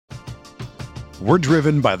We're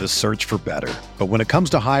driven by the search for better. But when it comes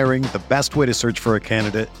to hiring, the best way to search for a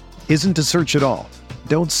candidate isn't to search at all.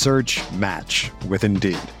 Don't search, match with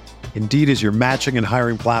Indeed. Indeed is your matching and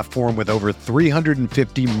hiring platform with over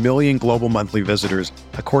 350 million global monthly visitors,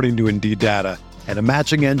 according to Indeed data, and a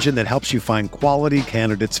matching engine that helps you find quality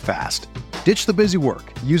candidates fast. Ditch the busy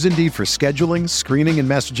work. Use Indeed for scheduling, screening, and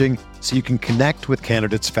messaging so you can connect with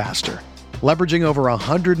candidates faster. Leveraging over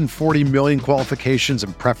 140 million qualifications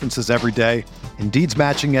and preferences every day, Indeed's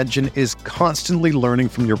matching engine is constantly learning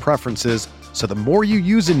from your preferences, so the more you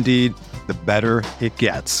use Indeed, the better it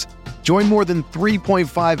gets. Join more than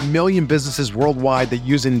 3.5 million businesses worldwide that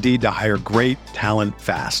use Indeed to hire great talent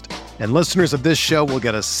fast. And listeners of this show will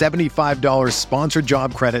get a $75 sponsored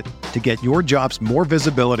job credit to get your jobs more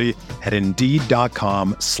visibility at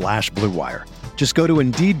Indeed.com/Blue Wire. Just go to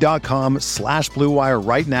Indeed.com/Blue Wire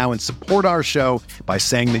right now and support our show by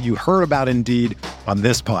saying that you heard about Indeed on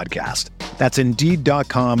this podcast. That's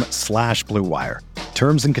Indeed.com/Blue Wire.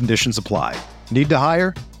 Terms and conditions apply. Need to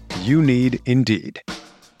hire? You need Indeed.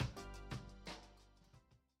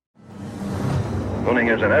 Winning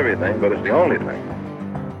isn't everything, but it's the only thing.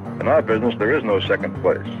 In our business, there is no second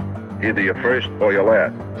place. Either you're first or you're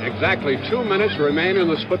last. Exactly 2 minutes remain in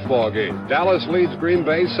this football game. Dallas leads Green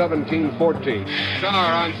Bay 17-14. Starr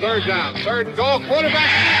on third down. Third and goal. Quarterback.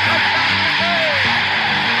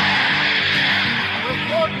 With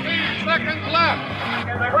 14 seconds left.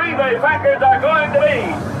 And the Green Bay Packers are going to be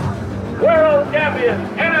world champions,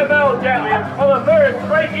 NFL champions for the third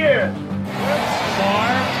straight year.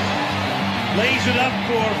 Starr lays it up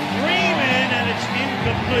for Freeman, and it's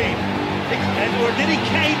incomplete. Or did he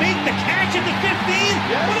make the catch at the 15?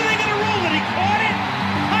 Yes. What are they going to rule it? He caught it?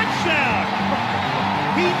 Touchdown!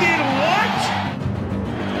 He did what?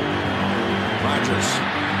 Rodgers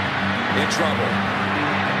in trouble.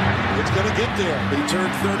 It's going to get there. He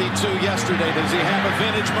turned 32 yesterday. Does he have a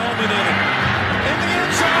vintage moment in it? In the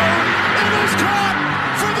end zone, it is caught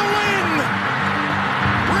for the win!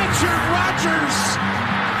 Richard Rodgers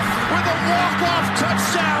with a walk-off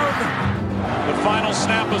touchdown. The final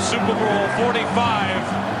snap of Super Bowl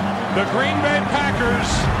 45. The Green Bay Packers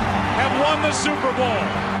have won the Super Bowl.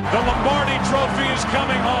 The Lombardi Trophy is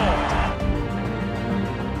coming home.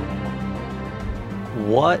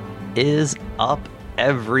 What is up,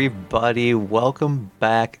 everybody? Welcome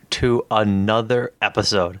back to another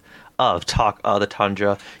episode of Talk of the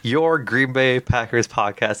Tundra, your Green Bay Packers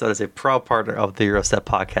podcast that is a proud partner of the Eurostep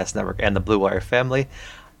Podcast Network and the Blue Wire family.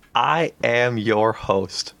 I am your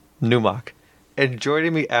host, Numak. And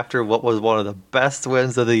joining me after what was one of the best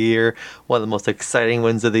wins of the year, one of the most exciting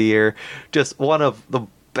wins of the year, just one of the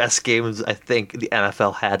best games I think the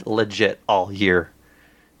NFL had legit all year,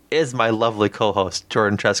 is my lovely co-host,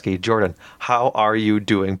 Jordan Chesky. Jordan, how are you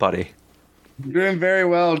doing, buddy? Doing very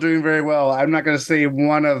well, I'm not going to say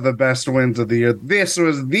one of the best wins of the year. This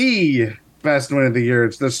was the best win of the year.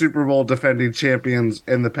 It's the Super Bowl defending champions,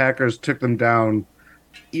 and the Packers took them down.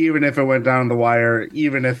 Even if it went down the wire,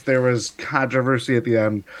 even if there was controversy at the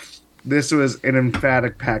end, this was an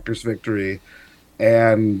emphatic Packers victory.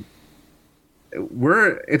 And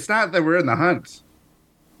it's not that we're in the hunt.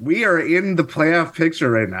 We are in the playoff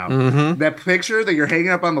picture right now. Mm-hmm. That picture that you're hanging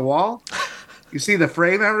up on the wall, you see the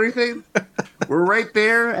frame and everything? We're right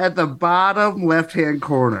there at the bottom left-hand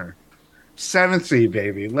corner. 7th seed,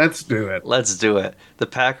 baby. Let's do it. Let's do it. The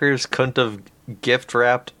Packers couldn't have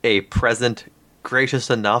gift-wrapped a present gracious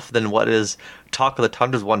enough than what is Talk of the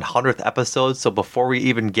Tundra's 100th episode. So before we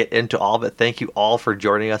even get into all of it, thank you all for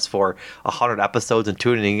joining us for 100 episodes and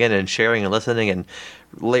tuning in and sharing and listening and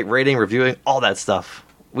rating, reviewing, all that stuff.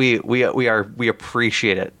 We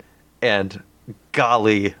appreciate it. And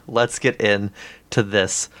golly, let's get into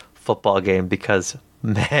this football game because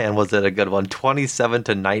man, was it a good one.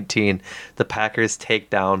 27-19, the Packers take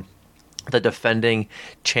down the defending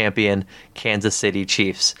champion Kansas City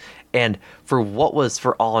Chiefs. And for what was,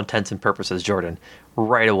 for all intents and purposes, Jordan,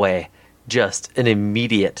 right away, just an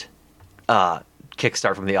immediate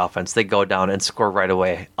kickstart from the offense. They go down and score right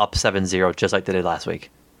away, up 7-0, just like they did last week.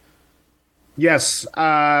 Yes,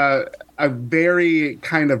 a very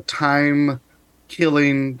kind of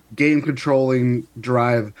time-killing, game-controlling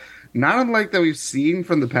drive. Not unlike that we've seen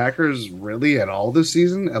from the Packers really at all this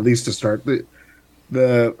season, at least to start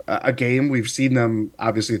a game. We've seen them,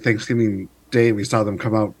 obviously, Thanksgiving Day, we saw them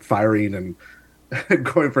come out firing and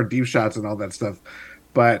going for deep shots and all that stuff.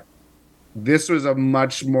 But this was a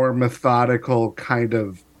much more methodical kind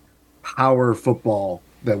of power football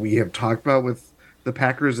that we have talked about with the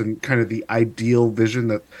Packers and kind of the ideal vision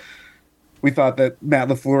that we thought that Matt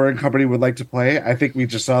LaFleur and company would like to play. I think we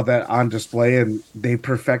just saw that on display, and they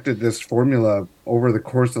perfected this formula over the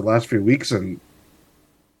course of the last few weeks, and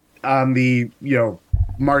on the,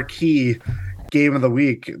 marquee game of the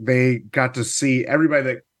week, they got to see, everybody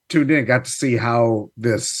that tuned in got to see how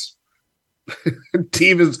this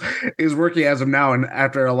team is working as of now, and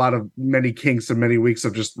after many kinks and many weeks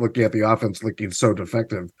of just looking at the offense looking so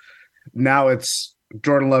defective. Now it's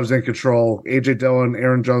Jordan Love's in control. AJ Dillon,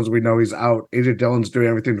 Aaron Jones, we know he's out. AJ Dillon's doing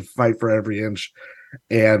everything to fight for every inch.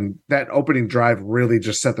 And that opening drive really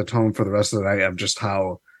just set the tone for the rest of the night of just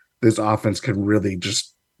how this offense can really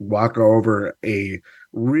just walk over a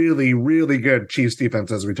really, really good Chiefs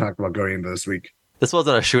defense, as we talked about going into this week. This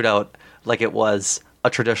wasn't a shootout like it was a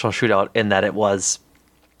traditional shootout in that it was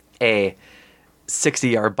a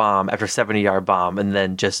 60-yard bomb after 70-yard bomb and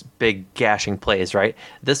then just big gashing plays, right?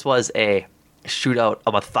 This was a shootout,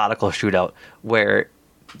 a methodical shootout, where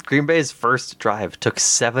Green Bay's first drive took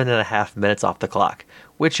 7.5 minutes off the clock,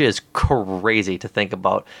 which is crazy to think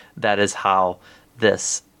about. That is how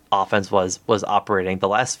this offense was operating the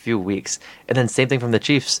last few weeks. And then same thing from the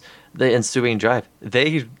Chiefs, the ensuing drive.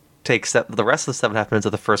 They take the rest of the 7.5 minutes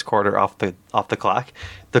of the first quarter off the clock.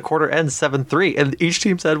 The quarter ends 7-3, and each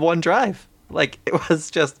team's had one drive. Like, it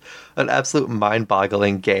was just an absolute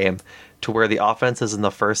mind-boggling game to where the offenses in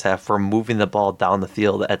the first half were moving the ball down the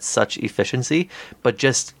field at such efficiency, but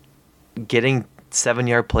just getting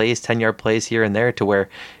 7-yard plays, 10-yard plays here and there to where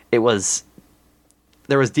there was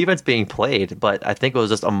defense being played, but I think it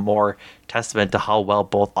was just a more testament to how well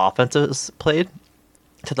both offenses played,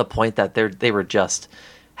 to the point that they were just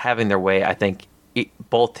having their way. I think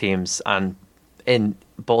both teams in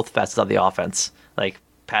both facets of the offense, like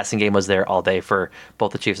passing game was there all day for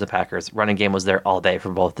both the Chiefs and the Packers. Running game was there all day for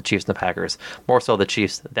both the Chiefs and the Packers. More so the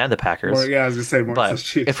Chiefs than the Packers. I was gonna say more so the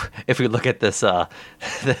Chiefs. If we look at this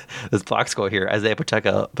this box score here, Isaiah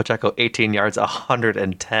Pacheco 18 yards,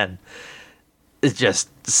 110. It's just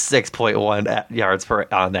 6.1 yards per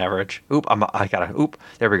on average. There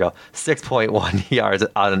we go. 6.1 yards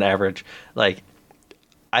on an average. Like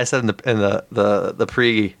I said in the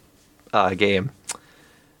pre game,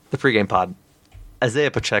 the pregame pod,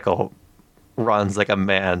 Isaiah Pacheco runs like a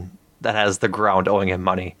man that has the ground owing him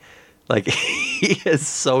money. Like, he is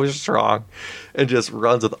so strong and just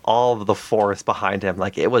runs with all of the force behind him.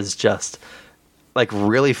 Like, it was just like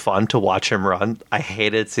really fun to watch him run. I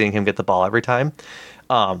hated seeing him get the ball every time.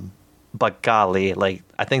 But golly, like,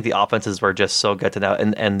 I think the offenses were just so good to know.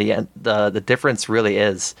 And the difference really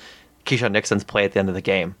is Keyshawn Nixon's play at the end of the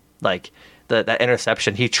game. Like, that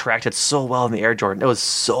interception, he tracked it so well in the air, Jordan. It was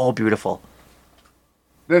so beautiful.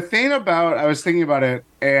 The thing about, I was thinking about it,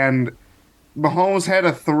 and Mahomes had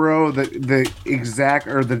a throw the exact,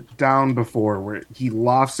 or the down before, where he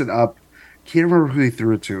lofts it up. Can't remember who he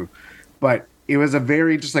threw it to, but it was a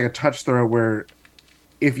very, just like a touch throw where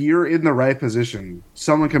if you're in the right position,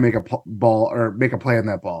 someone can make a ball or make a play on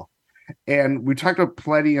that ball. And we talked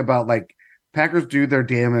plenty about, like, Packers do their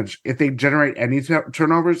damage. If they generate any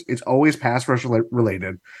turnovers, it's always pass rush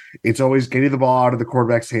related. It's always getting the ball out of the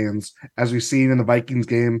quarterback's hands, as we've seen in the Vikings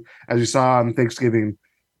game, as we saw on Thanksgiving.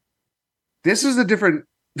 This is a different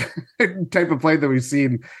type of play that we've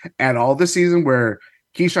seen at all this season, where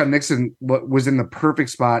Keyshawn Nixon was in the perfect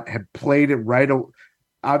spot, had played it right.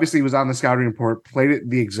 Obviously, he was on the scouting report, played it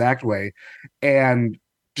the exact way, and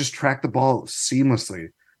just tracked the ball seamlessly.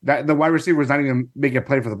 That the wide receiver was not even making a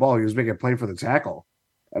play for the ball; he was making a play for the tackle.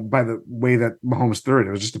 By the way that Mahomes threw it,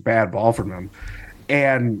 it was just a bad ball from him.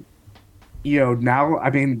 And now, I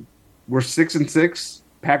mean, we're 6-6.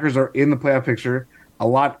 Packers are in the playoff picture. A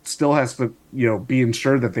lot still has to be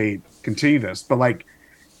ensured that they continue this. But like,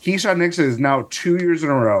 Keyshawn Nixon is now 2 years in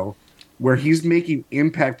a row where he's making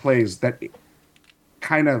impact plays that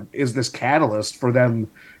kind of is this catalyst for them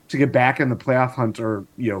to get back in the playoff hunt, or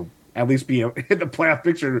at least be in the playoff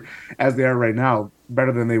picture as they are right now,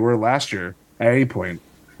 better than they were last year at any point.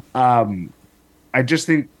 I just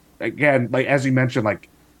think, again, like as you mentioned, like,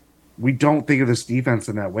 we don't think of this defense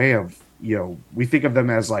in that way of, we think of them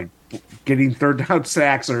as like getting third down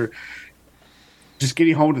sacks or just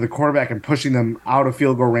getting home to the quarterback and pushing them out of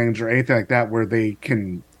field goal range or anything like that, where they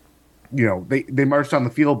can, they march down the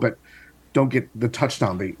field but don't get the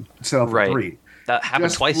touchdown. They set up for three. That happened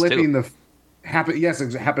just twice too.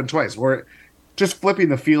 It happened twice, where just flipping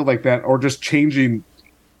the field like that, or just changing,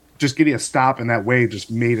 just getting a stop in that way,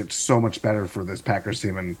 just made it so much better for this Packers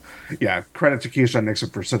team. And yeah, credit to Keyshawn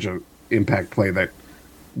Nixon for such an impact play that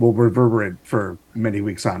will reverberate for many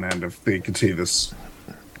weeks on end if they continue this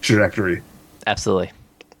trajectory. Absolutely.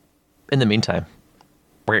 In the meantime,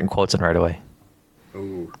 we're getting quotes in right away.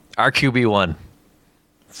 Ooh. Our QB1.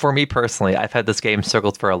 For me personally, I've had this game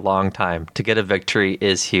circled for a long time. To get a victory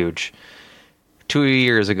is huge. 2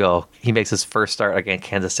 years ago, he makes his first start against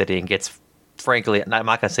Kansas City and gets frankly, I'm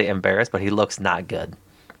not going to say embarrassed, but he looks not good.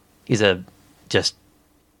 He's just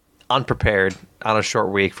unprepared on a short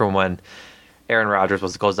week from when Aaron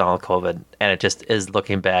Rodgers goes down with COVID, and it just is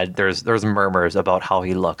looking bad. There's murmurs about how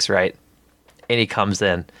he looks, right? And he comes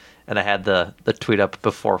in, and I had the tweet up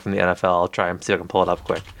before from the NFL. I'll try and see if I can pull it up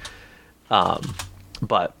quick.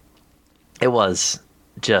 But it was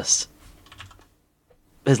just,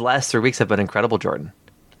 his last 3 weeks have been incredible, Jordan.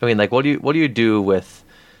 I mean, like, what do you do with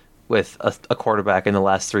a quarterback in the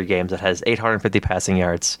last 3 games that has 850 passing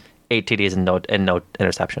yards, 8 TDs, and no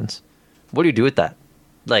interceptions? What do you do with that?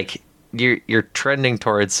 Like, you're trending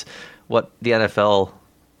towards what the NFL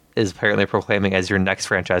is apparently proclaiming as your next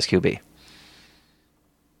franchise QB.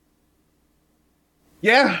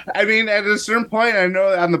 Yeah, I mean, at a certain point, I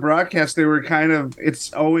know on the broadcast they were kind of,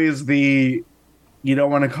 it's always you don't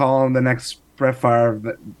want to call him the next Brett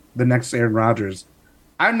Favre, the next Aaron Rodgers.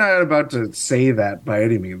 I'm not about to say that by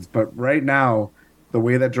any means, but right now, the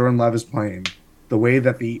way that Jordan Love is playing, the way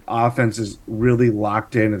that the offense is really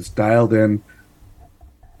locked in, it's dialed in,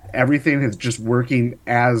 everything is just working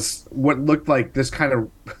as what looked like this kind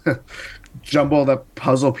of jumbled up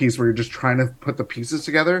puzzle piece where you're just trying to put the pieces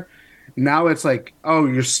together. Now it's like, oh,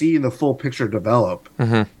 you're seeing the full picture develop.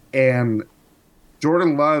 Mm-hmm. And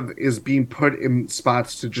Jordan Love is being put in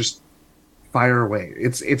spots to just fire away.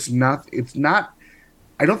 It's not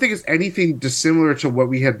I don't think it's anything dissimilar to what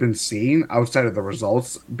we had been seeing outside of the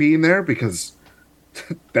results being there, because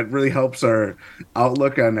that really helps our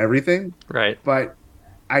outlook on everything. Right. But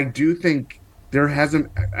I do think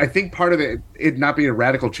I think part of it not being a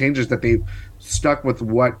radical change is that they've stuck with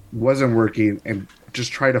what wasn't working and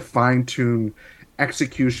just try to fine-tune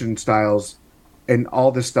execution styles and all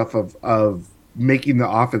this stuff of making the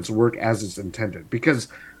offense work as it's intended. Because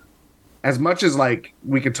as much as, like,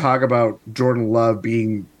 we could talk about Jordan Love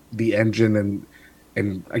being the engine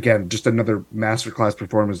and again, just another masterclass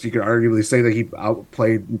performance, you could arguably say that he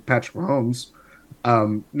outplayed Patrick Mahomes.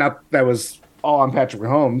 Not that was all on Patrick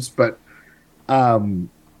Mahomes, but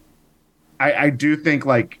I do think,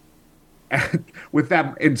 like, with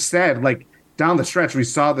that instead, like, down the stretch, we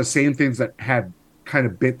saw the same things that had kind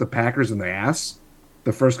of bit the Packers in the ass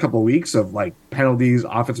the first couple of weeks of, like, penalties,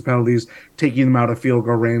 offensive penalties, taking them out of field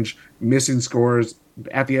goal range, missing scores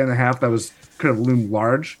at the end of the half that could have loomed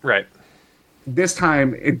large. Right. This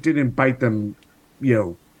time, it didn't bite them,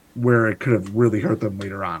 where it could have really hurt them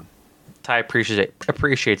later on. Ty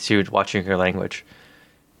appreciates you watching your language.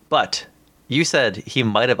 But you said he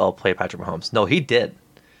might have outplayed Patrick Mahomes. No, he did.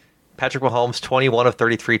 Patrick Mahomes, 21 of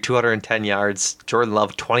 33, 210 yards. Jordan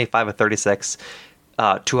Love, 25 of 36,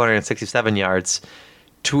 267 yards.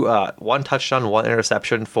 1 touchdown, 1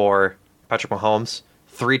 interception for Patrick Mahomes.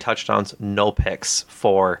 3 touchdowns, no picks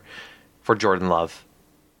for Jordan Love.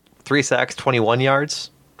 3 sacks, 21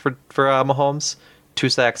 yards for Mahomes. 2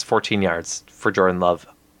 sacks, 14 yards for Jordan Love.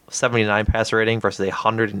 79 passer rating versus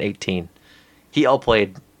 118. He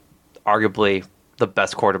outplayed arguably the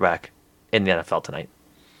best quarterback in the NFL tonight.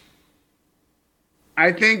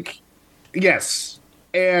 I think, yes.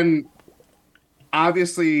 And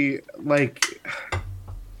obviously, like,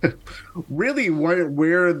 really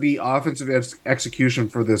where the offensive execution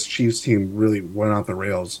for this Chiefs team really went off the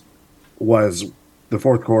rails was the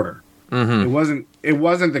fourth quarter. Mm-hmm. It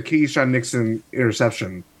wasn't the Keyshawn Nixon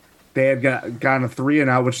interception. They had gotten a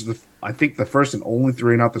 3-and-out, which is I think the first and only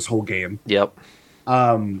 3-and-out this whole game. Yep.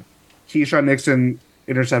 Keyshawn Nixon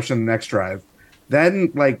interception the next drive.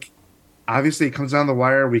 Then, like, obviously it comes down the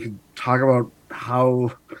wire. We could talk about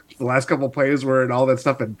how the last couple of plays were and all that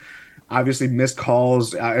stuff, and obviously missed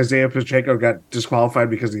calls. Isaiah Pacheco got disqualified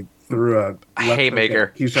because he threw a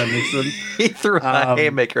haymaker. Keyshawn Nixon. He threw a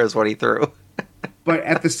haymaker is what he threw. But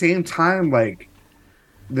at the same time, like,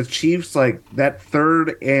 the Chiefs, like, that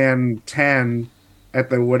 3rd and 10 at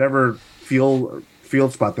the whatever field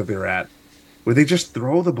spot that they're at, where they just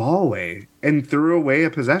throw the ball away and threw away a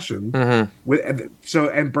possession. Mm-hmm.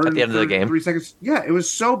 And burned at the end of the game 3 seconds. Yeah, it was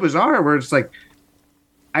so bizarre. Where it's like,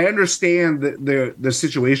 I understand the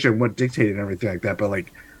situation, what dictated and everything like that, but,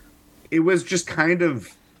 like, it was just kind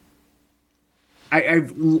of.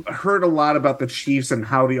 I've heard a lot about the Chiefs and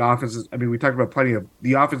how the offense is. I mean, we talked about plenty of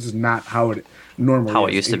the offense is not how it normally how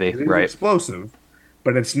it used to be. It is right, explosive,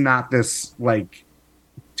 but it's not this, like,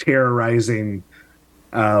 terrorizing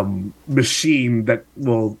machine that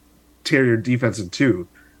will tear your defense in two.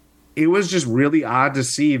 It was just really odd to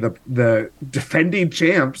see the defending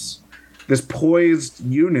champs, this poised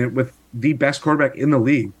unit with the best quarterback in the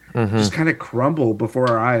league, just kind of crumble before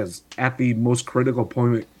our eyes at the most critical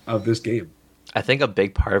point of this game. I think a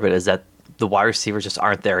big part of it is that the wide receivers just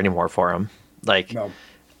aren't there anymore for him. Like, no.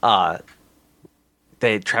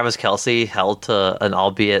 Travis Kelce held to an,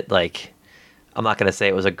 albeit like, I'm not going to say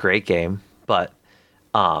it was a great game, but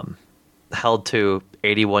held to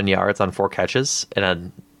 81 yards on 4 catches, and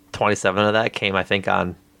then 27 of that came, I think,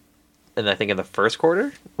 in the first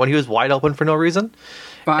quarter when he was wide open for no reason.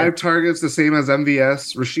 5 targets, the same as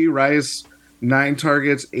MVS. Rashee Rice, 9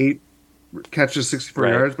 targets, 8 catches, 64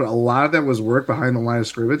 yards, but a lot of that was work behind the line of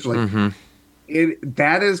scrimmage. Like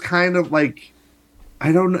that is kind of like,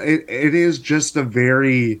 I don't know. It is just a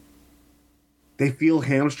very, they feel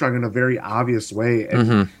hamstrung in a very obvious way.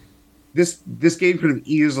 And this game could have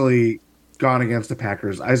easily gone against the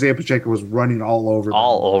Packers. Isaiah Pacheco was running all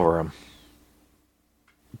over him.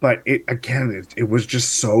 But it was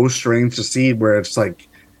just so strange to see where it's like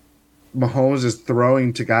Mahomes is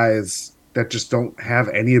throwing to guys that just don't have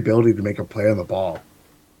any ability to make a play on the ball.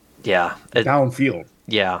 Yeah. Downfield.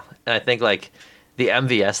 Yeah. And I think like the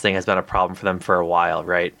MVS thing has been a problem for them for a while,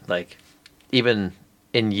 right? Like even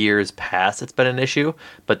in years past, it's been an issue.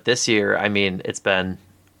 But this year, I mean, it's been,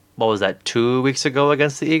 what was that, 2 weeks ago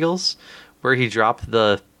against the Eagles, where he dropped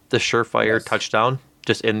the surefire touchdown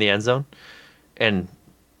just in the end zone. And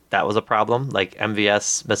that was a problem. Like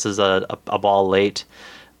MVS misses a ball late.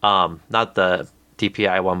 Not the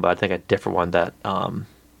DPI one, but I think a different one that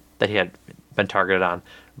he had been targeted on.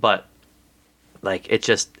 But like it's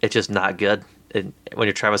just not good. When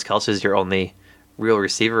your Travis Kelce is your only real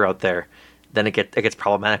receiver out there, then it gets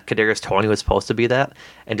problematic. Kadarius Toney was supposed to be that,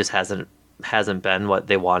 and just hasn't been what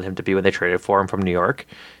they wanted him to be when they traded for him from New York.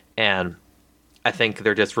 And I think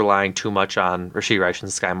they're just relying too much on Rashee Rice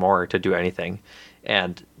and Sky Moore to do anything.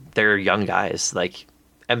 And they're young guys like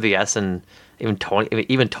MVS, and even Tony.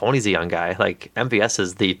 Even Tony's a young guy. Like MVS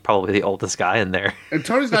is probably the oldest guy in there. And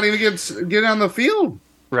Tony's not even get on the field.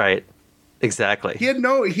 Right. Exactly. He had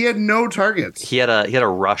no targets. He had a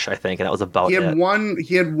rush, I think, and that was about it.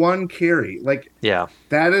 He had one carry. Like, yeah.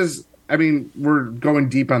 That is, I mean, we're going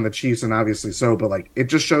deep on the Chiefs, and obviously so, but like it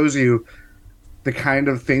just shows you the kind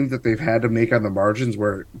of things that they've had to make on the margins,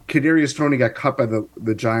 where Kadarius Toney got cut by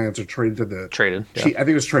the Giants or traded to the Traded. Yeah. I think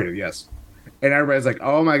it was traded, yes. And everybody's like,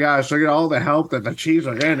 "Oh my gosh, look at all the help that the Chiefs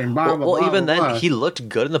are getting." Blah, blah, blah, even blah, then, blah. he looked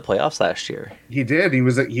good in the playoffs last year. He did. He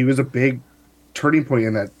was a big turning point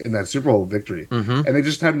in that Super Bowl victory, and they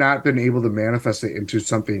just have not been able to manifest it into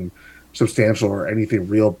something substantial or anything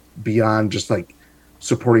real beyond just like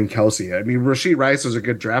supporting Kelce. I mean, Rashee Rice was a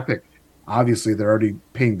good draft pick. Obviously, they're already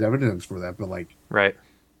paying dividends for that, but like, right.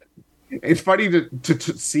 It's funny to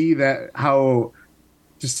see that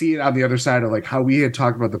to see it on the other side of like how we had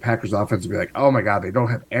talked about the Packers offense and be like, oh my God, they don't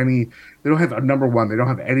have a number one. They don't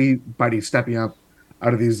have anybody stepping up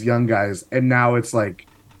out of these young guys. And now it's like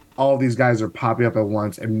all these guys are popping up at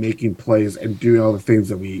once and making plays and doing all the things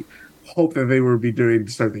that we hope that they would be doing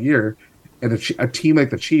to start the year. And a team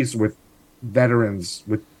like the Chiefs with veterans,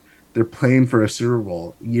 they're playing for a Super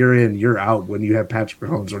Bowl year in, year out, when you have Patrick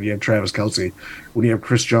Mahomes, when you have Travis Kelce, when you have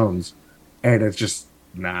Chris Jones, and it's just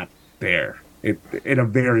not there in a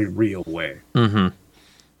very real way.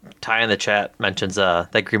 Ty in the chat mentions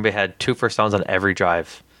that Green Bay had 2 first downs on every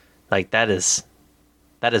drive. Like that is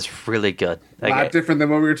really good. Like, a lot different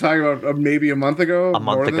than what we were talking about maybe a month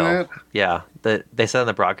ago. Yeah. They said on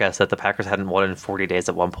the broadcast that the Packers hadn't won in 40 days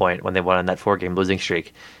at one point when they went on that 4-game losing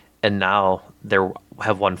streak. And now they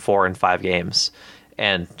have won 4 in 5 games,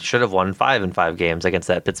 and should have won 5 in 5 games against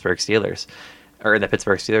that Pittsburgh Steelers, or in the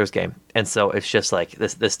Pittsburgh Steelers game. And so it's just like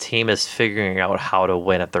this team is figuring out how to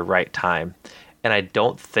win at the right time. And I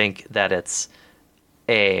don't think that it's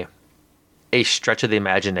a stretch of the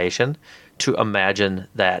imagination to imagine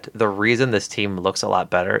that the reason this team looks a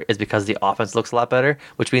lot better is because the offense looks a lot better,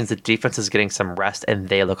 which means the defense is getting some rest and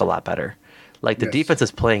they look a lot better. Like the defense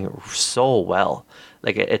is playing so well.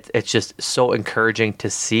 Like it's just so encouraging to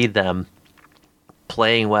see them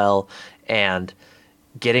playing well and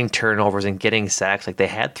getting turnovers and getting sacks. Like they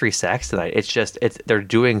had 3 sacks tonight. They're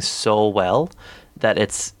doing so well that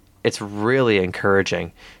it's really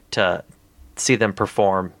encouraging to see them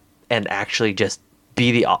perform and actually just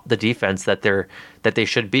be the defense that they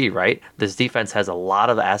should be. Right? This defense has a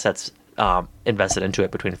lot of assets invested into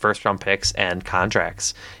it between first-round picks and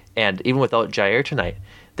contracts. And even without Jair tonight,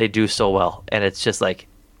 they do so well. And it's just like,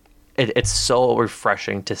 it's so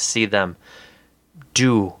refreshing to see them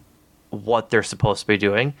do what they're supposed to be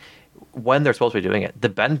doing when they're supposed to be doing it. The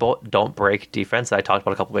bend don't break defense that I talked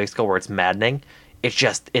about a couple weeks ago, where it's maddening.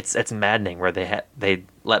 It's maddening where they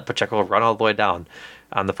let Pacheco run all the way down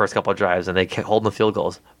on the first couple of drives and they keep holding the field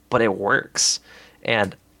goals, but it works.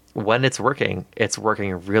 And when it's working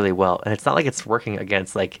really well. And it's not like it's working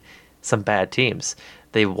against like some bad teams.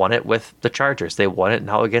 They won it with the Chargers. They won it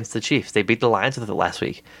now against the Chiefs. They beat the Lions with it last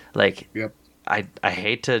week. Like, I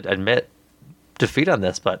hate to admit defeat on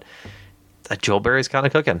this, but Joe Barry's kind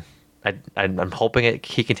of cooking. I'm hoping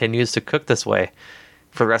he continues to cook this way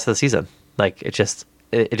for the rest of the season. Like it just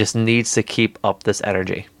needs to keep up this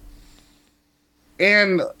energy.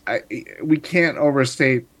 And we can't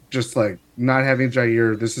overstate just like not having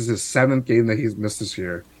Jair. This is his 7th game that he's missed this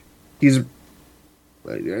year.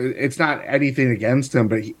 It's not anything against him,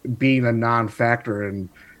 but being a non-factor and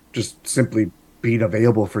just simply being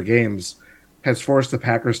available for games has forced the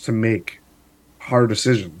Packers to make hard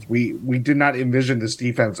decisions. We did not envision this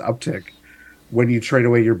defense uptick when you trade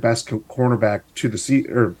away your best cornerback to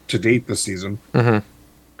date this season. Mm-hmm.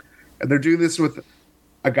 And they're doing this with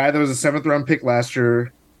a guy that was a 7th round pick last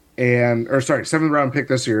year, 7th round pick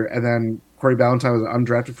this year, and then Corey Ballantyne was an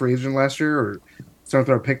undrafted free agent last year, or 7th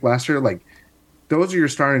round pick last year. Like, those are your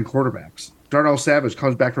starting quarterbacks. Darnell Savage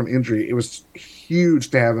comes back from injury. It was huge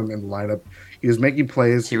to have him in the lineup. He was making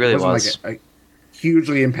plays. He really was. Like a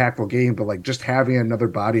hugely impactful game, but like just having another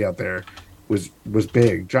body out there was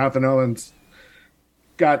big. Jonathan Owens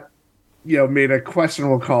got, made a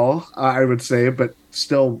questionable call, I would say, but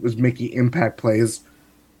still was making impact plays.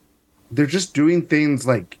 They're just doing things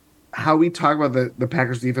like how we talk about the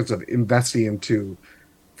Packers defense of investing into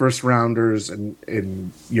first rounders and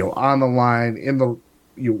on the line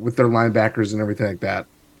with their linebackers and everything like that.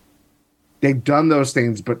 They've done those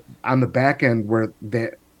things, but on the back end where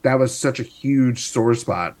that was such a huge sore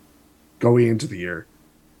spot going into the year,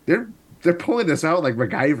 they're pulling this out like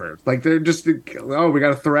MacGyver. Like they're just, we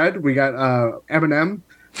got a thread, we got M&M,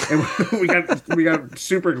 and we got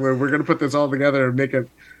super glue. We're gonna put this all together and make it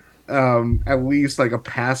at least like a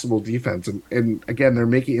passable defense. And again, they're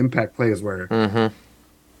making impact plays where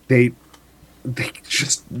they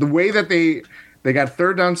just, the way that they got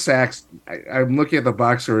 3rd down sacks. I'm looking at the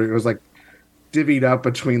box score. It was like divvied up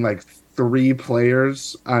between like 3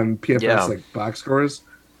 players on PFF like box scores.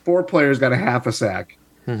 4 players got a half a sack.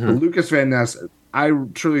 But Lucas Van Ness, I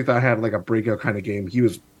truly thought had like a breakout kind of game. He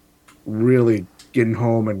was really getting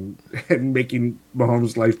home and making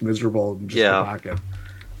Mahomes' life miserable in just the pocket.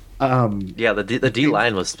 The D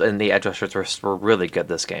line was, and the edge rushers were really good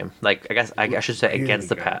this game. Like I should say really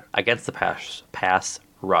against the pass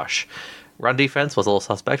rush. Run defense was a little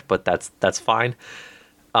suspect, but that's fine.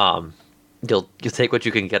 You'll take what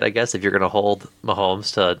you can get, I guess. If you're going to hold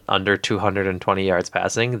Mahomes to under 220 yards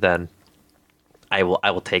passing, then I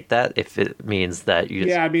will take that. If it means that you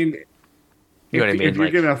just, I mean, you know what I mean. If you're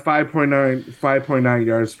getting a 5.9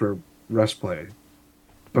 yards per rush play,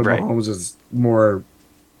 but Mahomes is more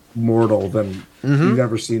mortal than you've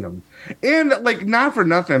ever seen him, and like not for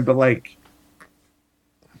nothing, but like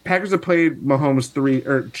Packers have played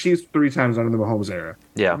Chiefs 3 times under the Mahomes era.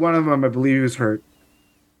 Yeah, one of them I believe he was hurt.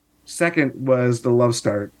 Second was the Love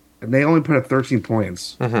start, and they only put up 13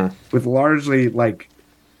 points with largely like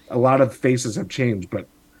a lot of faces have changed, but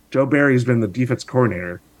Joe Barry's been the defense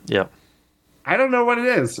coordinator. Yeah. I don't know what it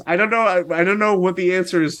is. I don't know what the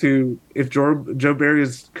answer is to if Joe Barry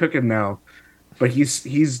is cooking now, but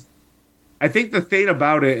he's. I think the thing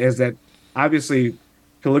about it is that obviously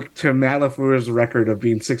to look to Matt LaFleur's record of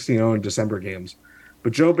being 16-0 in December games,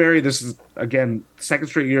 but Joe Barry, this is again 2nd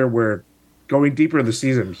straight year where going deeper in the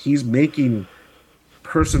season, he's making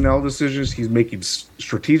personnel decisions, he's making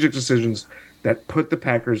strategic decisions that put the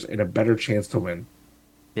Packers in a better chance to win.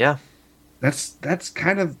 Yeah. That's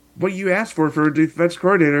kind of what you asked for a defense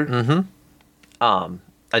coordinator. I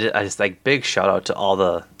just like big shout out to all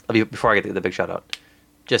the, before I get to the big shout out,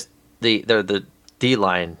 just the D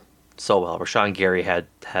line so well. Rashawn Gary had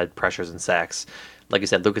pressures and sacks. Like you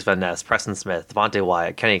said, Lucas Van Ness, Preston Smith, Devontae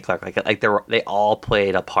Wyatt, Kenny Clark, they all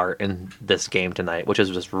played a part in this game tonight, which is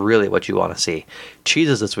just really what you want to see.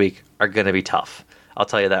 Cheeses this week are going to be tough. I'll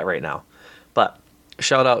tell you that right now. But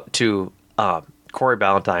shout out to Corey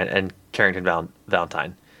Ballantyne and Carrington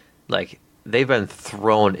Valentine. Like, they've been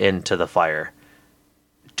thrown into the fire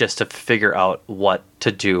just to figure out what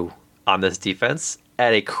to do on this defense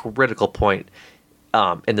at a critical point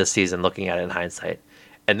in the season, looking at it in hindsight.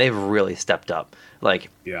 And they've really stepped up. Like,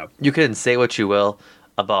 you can say what you will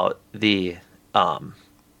about the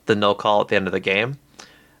no call at the end of the game.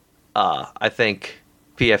 I think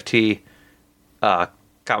PFT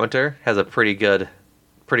commenter has a pretty good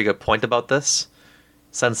point about this.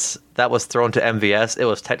 Since that was thrown to MVS, it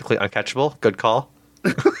was technically uncatchable. Good call.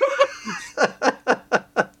 The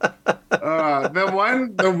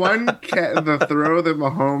throw that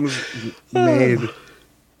Mahomes made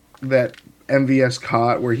that MVS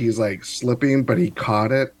caught, where he's like slipping, but he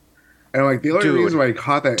caught it, and like the only reason why he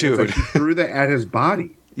caught that is like he threw that at his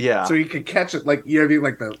body, so he could catch it. Like, you know what I mean?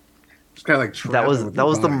 Like just kind of like that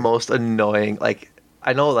was the most annoying. Like,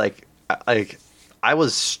 I know, like I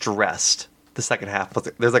was stressed the second half.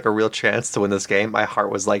 There's like a real chance to win this game. My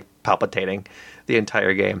heart was like palpitating the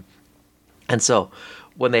entire game. And so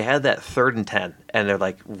when they had that 3rd and 10 and they're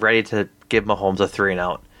like ready to give Mahomes a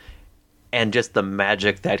 3-and-out, and just the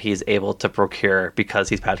magic that he's able to procure because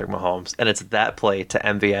he's Patrick Mahomes, and it's that play to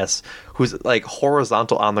MVS, who's like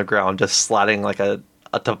horizontal on the ground, just sliding like a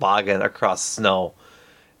toboggan across snow,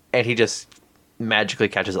 and he just magically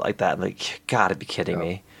catches it like that. I'm like, you gotta be kidding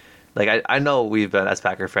me. Like, I know we've been, as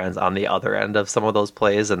Packer fans, on the other end of some of those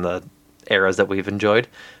plays and the eras that we've enjoyed,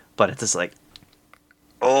 but it's just like,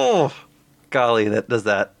 oh, golly, does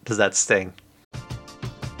that sting.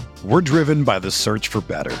 We're driven by the search for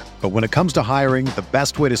better. But when it comes to hiring, the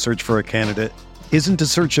best way to search for a candidate isn't to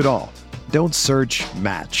search at all. Don't search,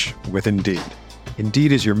 match with Indeed.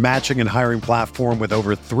 Indeed is your matching and hiring platform with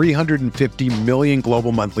over 350 million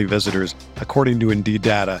global monthly visitors, according to Indeed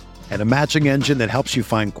data, and a matching engine that helps you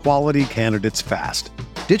find quality candidates fast.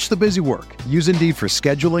 Ditch the busy work. Use Indeed for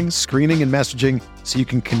scheduling, screening, and messaging so you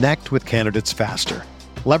can connect with candidates faster.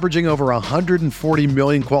 Leveraging over 140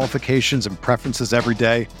 million qualifications and preferences every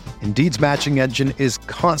day, Indeed's matching engine is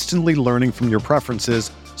constantly learning from your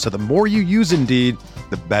preferences, so the more you use Indeed,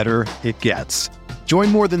 the better it gets. Join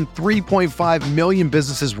more than 3.5 million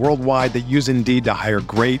businesses worldwide that use Indeed to hire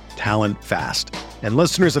great talent fast. And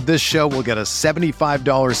listeners of this show will get a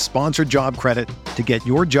 $75 sponsored job credit to get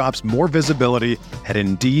your jobs more visibility at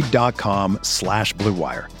Indeed.com/Blue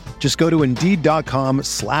Wire. Just go to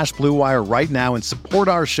Indeed.com/Blue Wire right now and support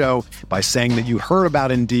our show by saying that you heard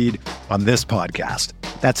about Indeed on this podcast.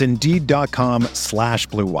 That's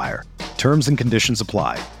Indeed.com/Blue Wire. Terms and conditions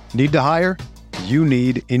apply. Need to hire? You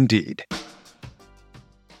need Indeed.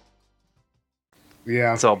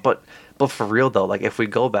 Yeah. So, but for real though, like if we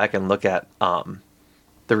go back and look at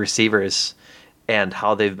the receivers and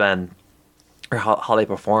how they've been, or how they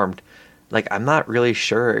performed, like I'm not really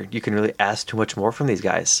sure you can really ask too much more from these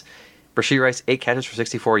guys. Rashee Rice, 8 catches for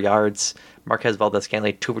 64 yards. Marquez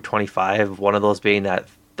Valdes-Scantling, 2 for 25. One of those being that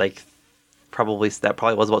probably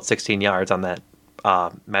was about 16 yards on that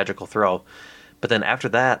magical throw. But then after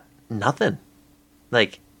that, nothing.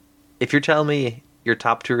 Like, if you're telling me your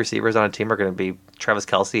top 2 receivers on a team are going to be Travis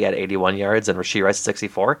Kelce at 81 yards and Rashee Rice at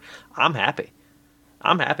 64, I'm happy.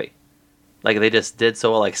 Like, they just did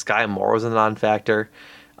so well. Like, Sky Moore was a non-factor.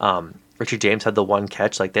 Richie James had the 1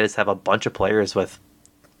 catch. Like, they just have a bunch of players with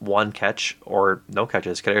 1 catch or no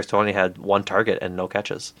catches. Kadarius Toney had 1 target and no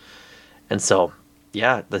catches. And so,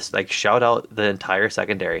 yeah, this shout out the entire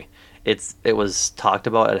secondary. It was talked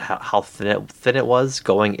about how thin it was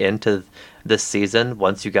going into this season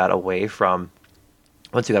once you got away from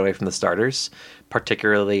the starters,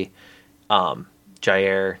 particularly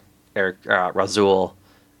Jair, Rasul,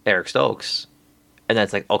 Eric Stokes. And then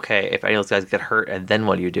it's like, okay, if any of those guys get hurt, and then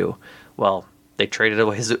what do you do? Well, they traded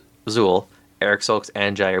away Rasul, Eric Stokes,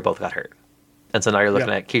 and Jair both got hurt. And so now you're looking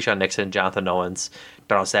at Keyshawn Nixon, Jonathan Owens,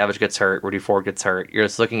 Donald Savage gets hurt, Rudy Ford gets hurt. You're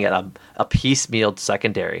just looking at a piecemealed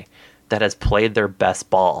secondary that has played their best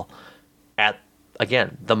ball at,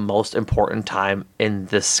 again, the most important time in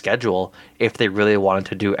this schedule if they really wanted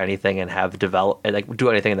to do anything and do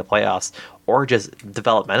anything in the playoffs, or just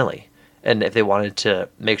developmentally. And if they wanted to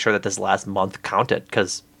make sure that this last month counted,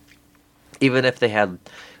 because even if they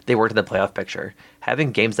worked in the playoff picture,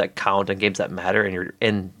 having games that count and games that matter, and you're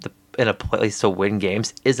in a place to win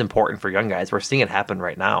games is important for young guys. We're seeing it happen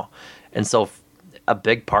right now, and so a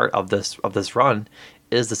big part of this run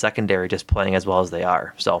is the secondary just playing as well as they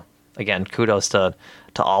are. So again, kudos to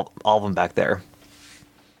all of them back there.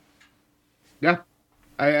 Yeah,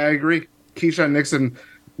 I agree. Keyshawn Nixon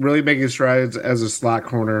really making strides as a slot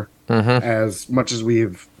corner. As much as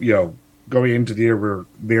we've, going into the year, we're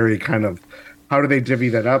very kind of, how do they divvy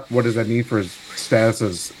that up? What does that mean for his status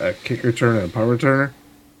as a kick returner and a punt returner?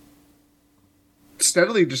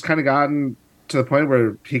 Steadily just kind of gotten to the point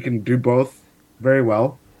where he can do both very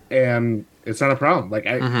well, and it's not a problem. Like,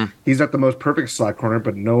 he's not the most perfect slot corner,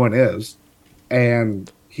 but no one is. And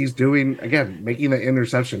he's doing, again, making the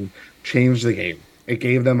interception change the game. It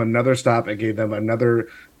gave them another stop. It gave them another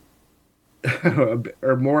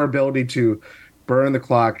or more ability to burn the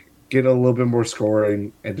clock, get a little bit more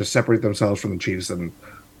scoring, and to separate themselves from the Chiefs. And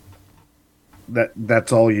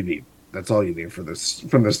that's all you need. That's all you need from this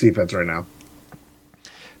defense right now.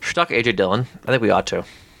 Stuck AJ Dillon. I think we ought to.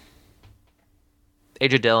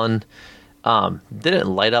 AJ Dillon didn't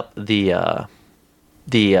light up the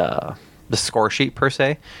score sheet per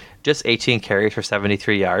se. Just 18 carries for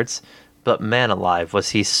 73 yards. But man alive, was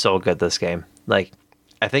he so good this game. Like,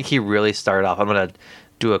 I think he really started off. I'm going to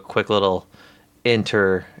do a quick little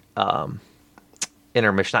intermission,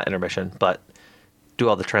 not intermission, but do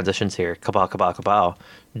all the transitions here. Kabow, kabow, kabow.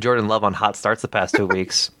 Jordan Love on hot starts the past 2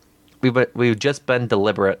 weeks. We've just been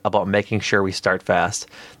deliberate about making sure we start fast.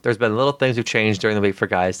 There's been little things we've changed during the week for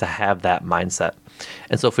guys to have that mindset.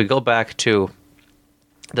 And so if we go back to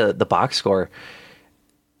the box score,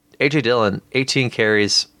 A.J. Dillon, 18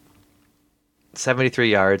 carries, 73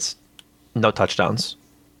 yards, no touchdowns.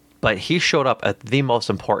 But he showed up at the most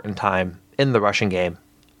important time in the rushing game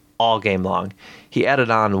all game long. He added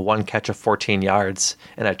on one catch of 14 yards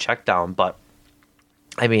and a check down. But,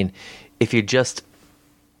 I mean, if you just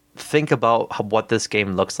think about what this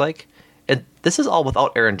game looks like, and this is all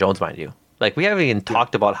without Aaron Jones, mind you. Like, we haven't even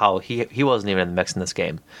talked about how he wasn't even in the mix in this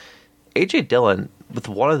game. A.J. Dillon, with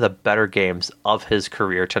one of the better games of his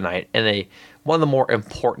career tonight, and one of the more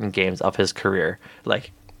important games of his career.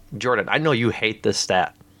 Like, Jordan, I know you hate this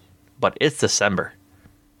stat, but it's December.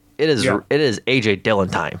 It is A.J. Dillon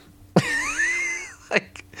time.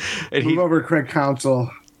 Move over, Craig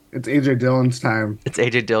Counsell. It's A.J. Dillon's time. It's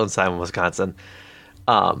A.J. Dillon's time in Wisconsin.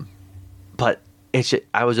 But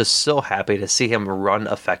I was just so happy to see him run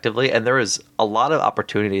effectively, and there was a lot of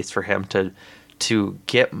opportunities for him to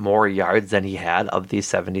get more yards than he had of these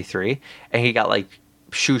 73, and he got like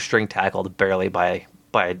shoestring tackled barely by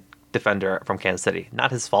a defender from Kansas City.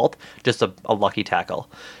 Not his fault, just a lucky tackle.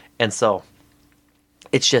 And so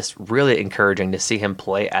it's just really encouraging to see him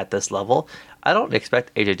play at this level. I don't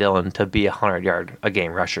expect A.J. Dillon to be a 100-yard a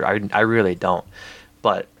game rusher. I really don't.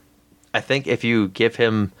 But I think if you give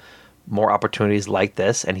him more opportunities like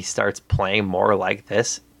this and he starts playing more like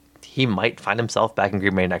this, he might find himself back in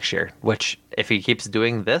Green Bay next year, which if he keeps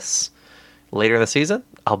doing this later in the season,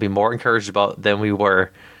 I'll be more encouraged about than we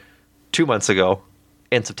were 2 months ago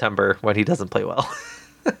in September when he doesn't play well.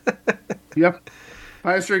 Yep.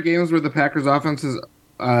 5 straight games where the Packers offense has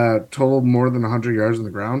totaled more than 100 yards on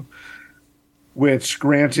the ground, which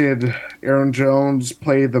granted Aaron Jones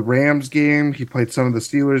played the Rams game. He played some of the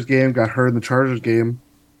Steelers game, got hurt in the Chargers game.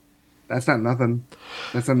 That's not nothing.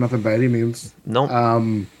 That's not nothing by any means. Nope.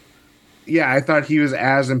 Yeah, I thought he was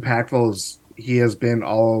as impactful as he has been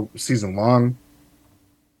all season long.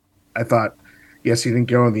 I thought, yes, he didn't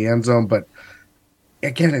go in the end zone, but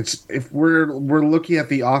again, it's if we're looking at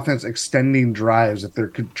the offense extending drives, if they're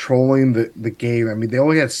controlling the game. I mean, they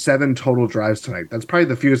only had 7 total drives tonight. That's probably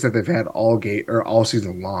the fewest that they've had all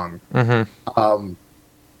season long. Mm-hmm.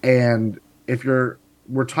 And if we're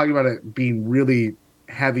talking about it being really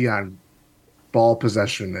heavy on ball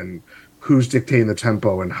possession and who's dictating the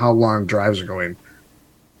tempo and how long drives are going,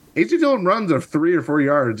 A.J. Dillon runs of 3 or 4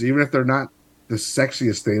 yards, even if they're not the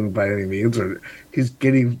sexiest thing by any means, or he's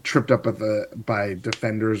getting tripped up by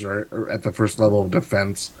defenders or at the first level of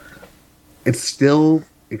defense. It's still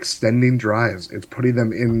extending drives. It's putting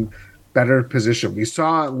them in better position. We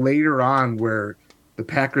saw later on where the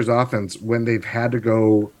Packers offense, when they've had to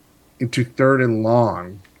go into 3rd and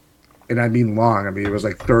long, and I mean long, I mean it was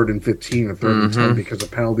like 3rd and 15 or 3rd and 10 because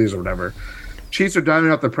of penalties or whatever. Chiefs are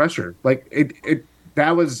diving up the pressure. Like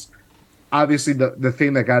that was obviously the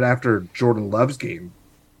thing that got after Jordan Love's game.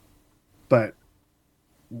 But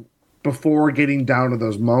before getting down to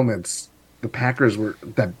those moments, the Packers were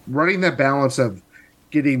running that balance of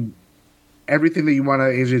getting everything that you want out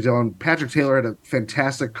of A.J. Dillon. Patrick Taylor had a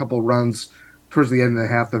fantastic couple runs towards the end of the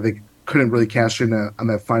half that they couldn't really cash in on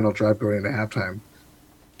that final drive going into halftime.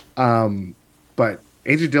 But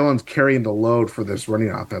A.J. Dillon's carrying the load for this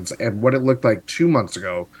running offense, and what it looked like 2 months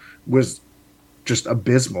ago was just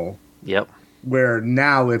abysmal. Yep. Where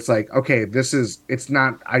now it's like, okay, it's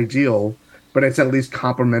not ideal, but it's at least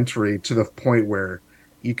complementary to the point where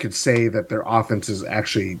you could say that their offense is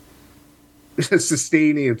actually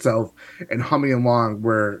sustaining itself and humming along,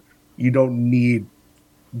 where you don't need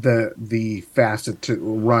the facet to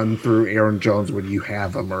run through Aaron Jones when you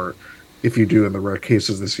have him, or if you do in the rare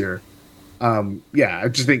cases this year. I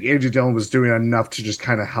just think A.J. Dillon was doing enough to just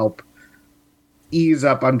kind of help ease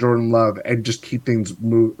up on Jordan Love and just keep things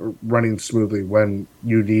running smoothly when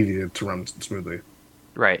you needed it to run smoothly.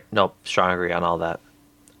 Right. Nope. Strong agree on all that.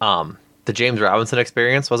 The James Robinson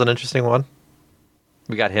experience was an interesting one.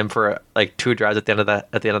 We got him for like 2 drives at the end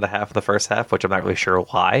of the half of the first half, which I'm not really sure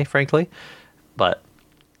why, frankly. But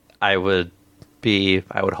I would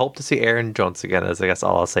hope to see Aaron Jones again, is I guess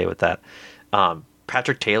all I'll say with that.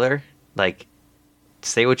 Patrick Taylor, like,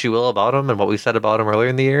 say what you will about him and what we said about him earlier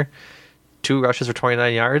in the year. 2 rushes for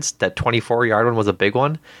 29 yards. That 24-yard one was a big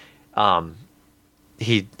one.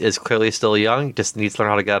 He is clearly still young. Just needs to learn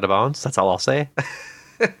how to get out of bounds. That's all I'll say.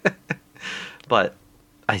 But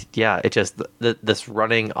this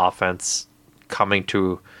running offense coming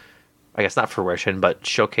to, I guess not fruition, but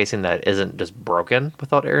showcasing that it isn't just broken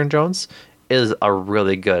without Aaron Jones is a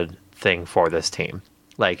really good thing for this team.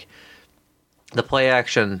 Like, the play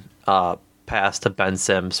action pass to Ben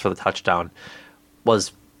Sims for the touchdown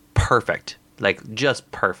was perfect. Like, just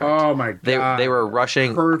perfect. Oh my god! They were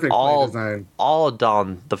rushing Perfect all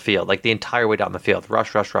down the field, like the entire way down the field.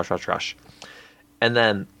 Rush. And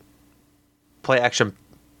then play action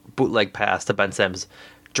bootleg pass to Ben Sims.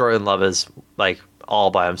 Jordan Love is like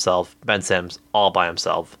all by himself. Ben Sims all by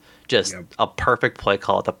himself. Just a perfect play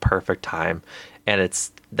call at the perfect time. And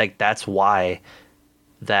it's like, that's why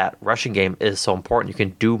that rushing game is so important. You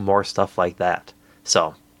can do more stuff like that.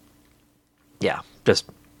 So yeah, just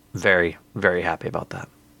very, very happy about that.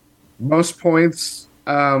 Most points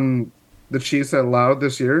the Chiefs had allowed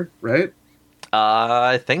this year, right?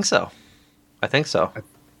 I think so. I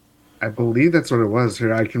believe that's what it was.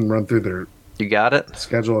 Here, I can run through their You got it?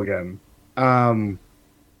 schedule again. 21.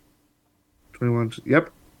 Yep.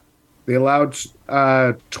 They allowed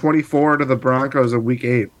 24 to the Broncos in week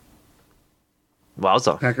 8.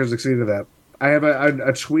 Wowza. Packers exceeded that. I have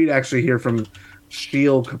a tweet actually here from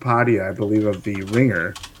Sheil Kapadia, I believe, of the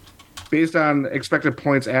Ringer. Based on expected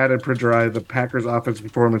points added per drive, the Packers' offensive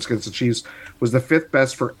performance against the Chiefs was the 5th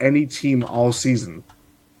best for any team all season.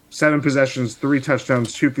 7 possessions, 3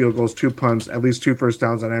 touchdowns, 2 field goals, 2 punts, at least 2 first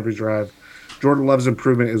downs on every drive. Jordan Love's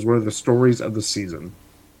improvement is one of the stories of the season.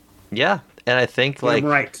 Yeah, and I think damn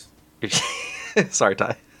right. Sorry,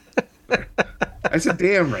 Ty. I said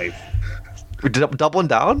damn right. We're doubling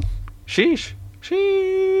down? Sheesh.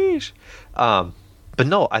 But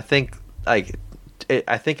no, I think I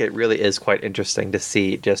think it really is quite interesting to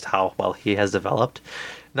see just how well he has developed.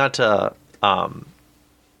 Not to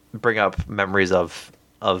bring up memories of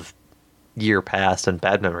year past and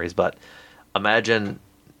bad memories, but imagine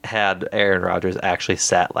had Aaron Rodgers actually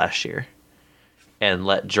sat last year and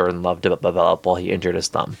let Jordan Love develop while he injured his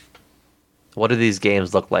thumb. What do these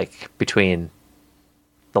games look like between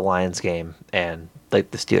the Lions game and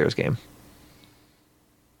like the Steelers game?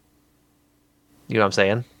 You know what I'm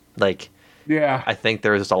saying? Like, yeah, I think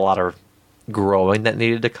there was just a lot of growing that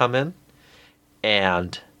needed to come in,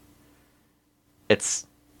 and it's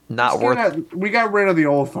not we got rid of the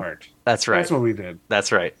old fart. That's right. That's what we did.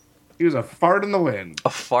 That's right. He was a fart in the wind. A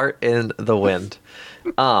fart in the wind.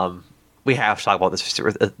 We have to talk about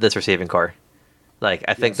this receiving core. Like,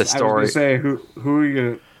 I think the story. I was gonna say who are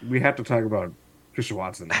you? We have to talk about Christian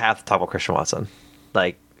Watson. Have to talk about Christian Watson.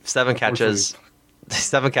 Like 7 catches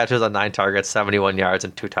on 9 targets, 71 yards,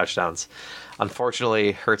 and 2 touchdowns.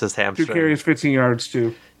 Unfortunately, hurts his hamstring. 2 carries, 15 yards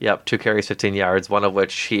too. Yep, 2 carries, 15 yards. One of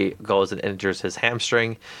which he goes and injures his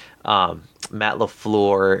hamstring. Matt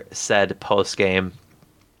LaFleur said post game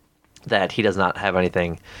that he does not have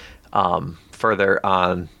anything further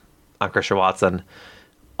on Christian Watson.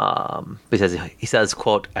 Because he says,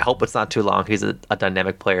 quote, "I hope it's not too long. He's a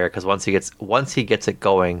dynamic player because once he gets it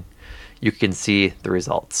going, you can see the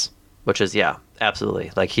results." Which is, yeah,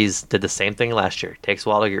 absolutely. Like, he's did the same thing last year. Takes a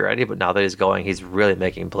while to get ready, but now that he's going, he's really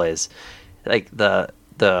making plays. Like the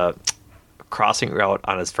crossing route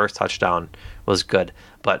on his first touchdown was good,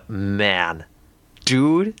 but man,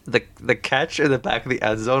 dude, the catch in the back of the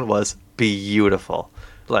end zone was beautiful.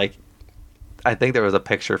 Like, I think there was a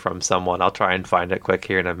picture from someone. I'll try and find it quick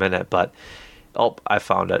here in a minute, but I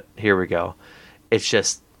found it. Here we go. It's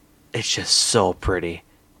just so pretty.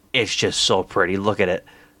 It's just so pretty. Look at it.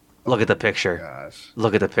 Look at the picture. Gosh.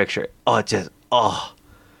 Look at the picture.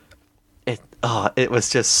 It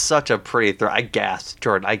was just such a pretty throw. I gasped,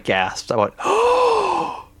 Jordan. I gasped. I went,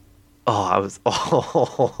 talk about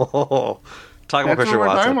Christian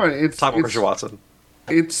Watson. Talk about Christian Watson.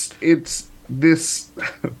 It's this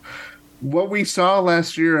what we saw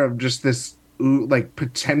last year of just this like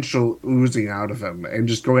potential oozing out of him and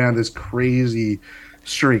just going on this crazy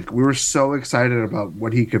streak. We were so excited about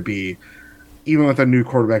what he could be, even with a new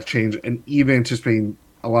quarterback change and even anticipating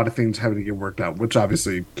a lot of things having to get worked out, which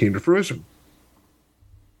obviously came to fruition.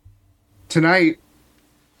 Tonight,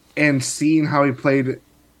 and seeing how he played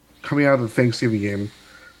coming out of the Thanksgiving game,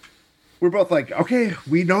 we're both like, okay,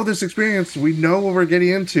 we know this experience. We know what we're getting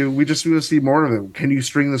into. We just want to see more of it. Can you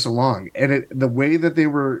string this along? And the way that they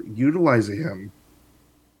were utilizing him,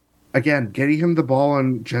 again, getting him the ball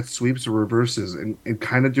on jet sweeps or reverses and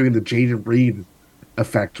kind of doing the Jaden Reed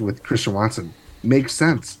effect with Christian Watson makes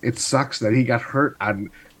sense. It sucks that he got hurt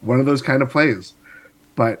on one of those kind of plays,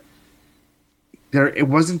 but it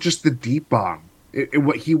wasn't just the deep bomb.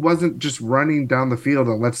 He wasn't just running down the field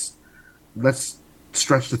and let's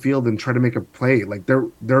stretch the field and try to make a play. Like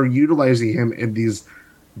they're utilizing him in these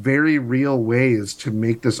very real ways to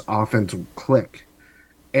make this offense click.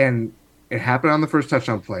 And it happened on the first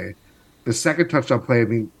touchdown play. The second touchdown play, I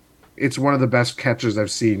mean, it's one of the best catches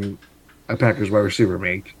I've seen a Packers wide receiver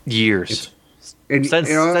make. Years. And since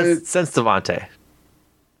Devontae.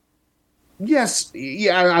 Yes,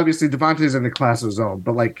 yeah. Obviously, Devontae's in the class of his own,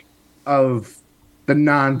 but like of the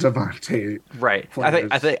non-Devontae, right?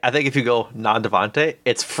 players, I think if you go non-Devontae,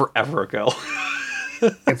 it's forever ago.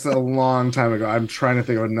 It's a long time ago. I'm trying to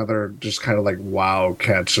think of another just kind of like wow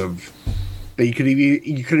catch of that you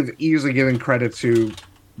could have easily given credit to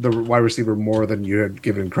the wide receiver more than you had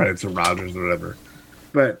given credit to Rodgers or whatever.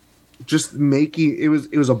 But just making it was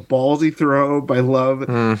a ballsy throw by Love,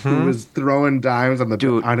 who was throwing dimes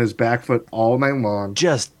on his back foot all night long,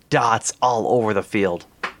 just dots all over the field,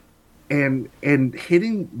 and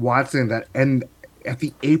hitting Watson and at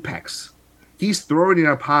the apex, he's throwing it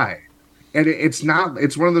up high. And it's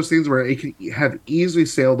one of those things where it could have easily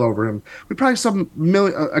sailed over him. We probably saw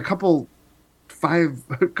a couple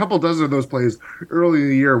dozen of those plays early in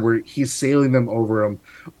the year where he's sailing them over him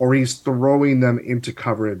or he's throwing them into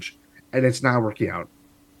coverage and it's not working out.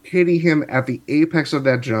 Hitting him at the apex of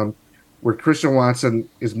that jump where Christian Watson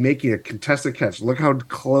is making a contested catch. Look how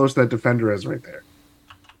close that defender is right there.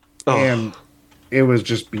 Oh. And it was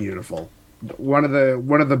just beautiful. One of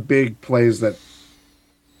the big plays that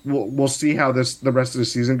we'll see how the rest of the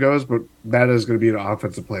season goes, but that is going to be an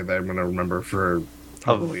offensive play that I'm going to remember for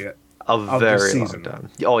probably a very long time.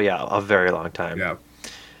 Oh yeah, a very long time. Yeah.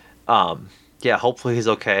 Yeah. Hopefully he's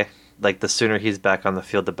okay. Like the sooner he's back on the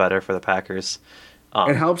field, the better for the Packers.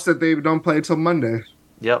 It helps that they don't play until Monday.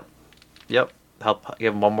 Yep. Help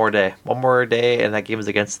give him one more day, and that game is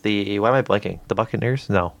against the. Why am I blanking? The Buccaneers?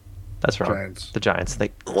 No, that's wrong. Giants. The Giants.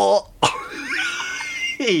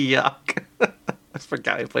 Yuck. I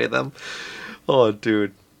forgot I played them. Oh,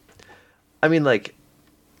 dude. I mean, like,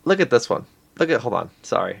 look at this one. Hold on.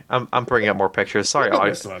 Sorry, I'm bringing up more pictures. Sorry,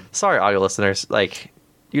 audio listeners. Like,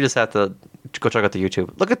 you just have to go check out the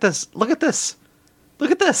YouTube. Look at this. Look at this.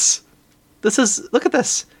 Look at this. Look at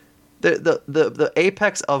this. The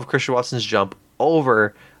apex of Christian Watson's jump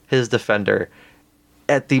over his defender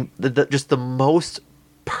at the just the most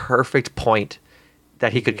perfect point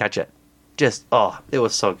that he could catch it. Just it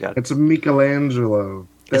was so good. It's a Michelangelo.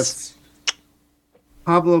 That's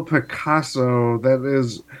Pablo Picasso. That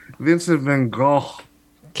is Vincent van Gogh.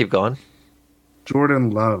 Keep going. Jordan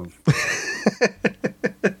Love.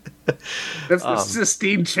 That's the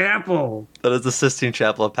Sistine Chapel. That is the Sistine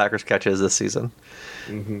Chapel of Packers catches this season.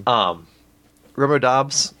 Mm-hmm. Romeo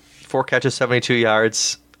Doubs, 4 catches, 72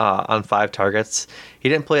 yards on 5 targets. He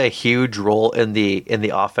didn't play a huge role in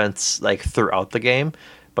the offense like throughout the game,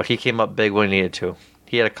 but he came up big when he needed to.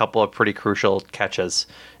 He had a couple of pretty crucial catches,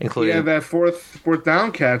 including that fourth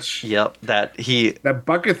down catch. Yep, that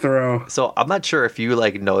bucket throw. So I'm not sure if you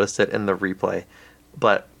like noticed it in the replay,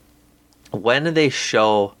 but when they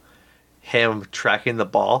show him tracking the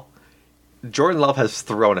ball, Jordan Love has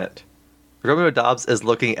thrown it. Romeo Doubs is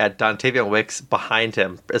looking at Dontavian Wicks behind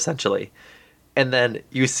him, essentially, and then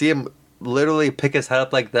you see him literally pick his head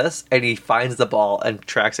up like this, and he finds the ball and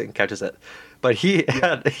tracks it and catches it. But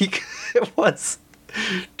it was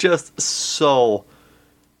just so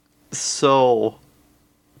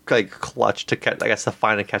like clutch to catch, I guess, to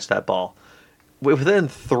find and catch that ball within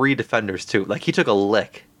 3 defenders too. Like he took a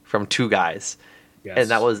lick from 2 guys, and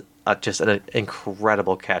that was just an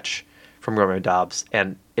incredible catch from Romeo Doubs.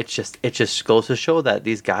 And it just goes to show that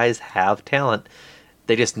these guys have talent.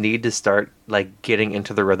 They just need to start like getting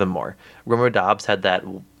into the rhythm more. Romeo Doubs had that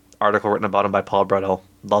article written about him by Paul Brettel.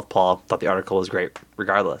 Love Paul. Thought the article was great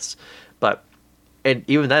regardless. And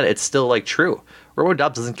even then, it's still like true. Romeo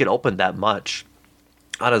Doubs doesn't get open that much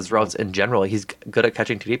on his routes in general. He's good at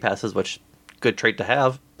catching TD passes, which good trait to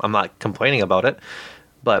have. I'm not complaining about it.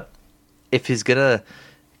 But if he's going to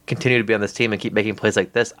continue to be on this team and keep making plays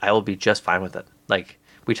like this, I will be just fine with it. Like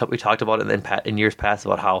we talked about it in years past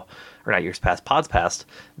about how, or not years past, pods past,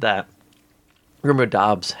 that Romeo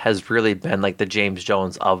Doubs has really been like the James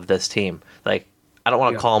Jones of this team. Like, I don't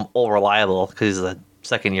want to call him all reliable because he's a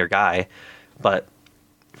second-year guy, but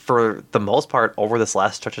for the most part, over this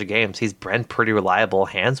last stretch of games, he's been pretty reliable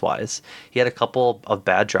hands-wise. He had a couple of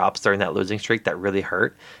bad drops during that losing streak that really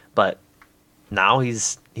hurt, but now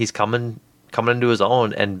he's coming into his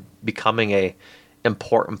own and becoming a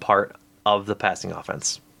important part of the passing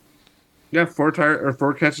offense. Yeah, 4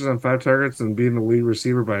 catches on 5 targets and being the lead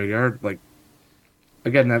receiver by a yard. Like,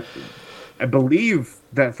 again, that I believe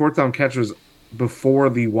that 4th down catch was before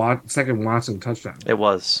the second Watson touchdown. It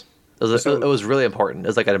was. It was really important. It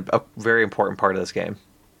was like a very important part of this game.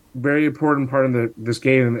 Very important part of this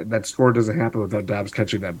game, and that score doesn't happen without Doubs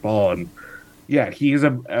catching that ball. And yeah, he is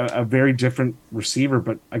a very different receiver.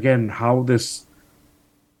 But again, how this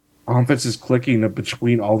offense is clicking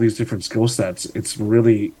between all these different skill sets, it's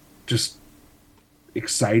really just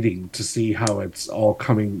exciting to see how it's all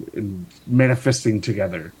coming and manifesting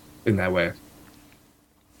together in that way.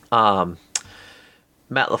 Matt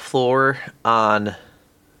LaFleur on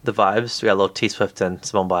the vibes. We got a little T Swift and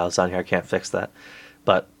Simone Biles down here. I can't fix that.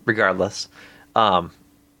 But regardless, Matt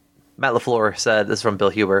LaFleur said, this is from Bill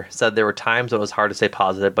Huber, said there were times when it was hard to stay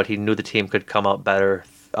positive, but he knew the team could come out better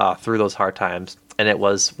through those hard times, and it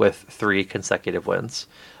was with 3 consecutive wins.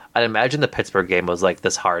 I'd imagine the Pittsburgh game was like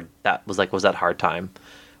this hard. Was that hard time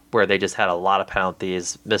where they just had a lot of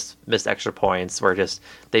penalties, missed extra points, where just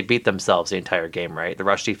they beat themselves the entire game, right? The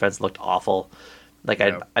rush defense looked awful. Like,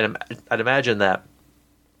 yeah. I'd imagine that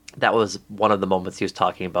was one of the moments he was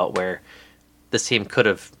talking about where this team could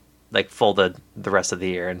have like folded the rest of the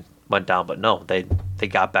year and went down, but no, they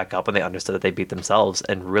got back up and they understood that they beat themselves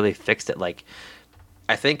and really fixed it. Like,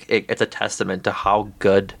 I think it's a testament to how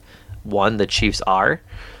good the Chiefs are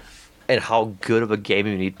and how good of a game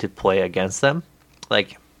you need to play against them.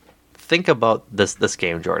 Like, think about this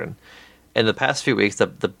game, Jordan. In the past few weeks,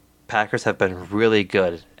 the Packers have been really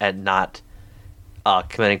good at not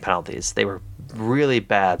committing penalties. They were really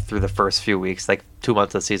bad through the first few weeks, like 2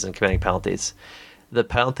 months of the season, committing penalties. The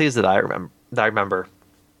penalties that I remember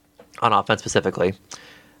on offense specifically,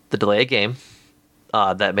 the delay game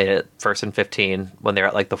that made it 1st and 15 when they're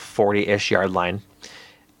at like the 40-ish yard line.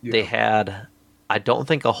 Yeah. They had, I don't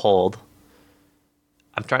think, a hold.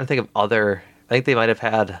 I'm trying to think of other. I think they might have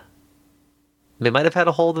had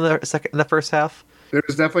a hold in the first half.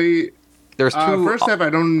 There's definitely. There's 2. First half, I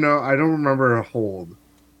don't know. I don't remember a hold.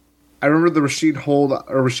 I remember the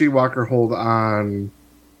Rasheed Walker hold on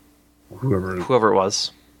whoever it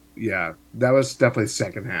was. Yeah, that was definitely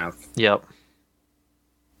second half. Yep.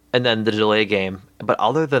 And then the delay game. But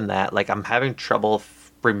other than that, like, I'm having trouble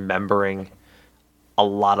remembering a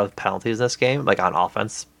lot of penalties in this game, like on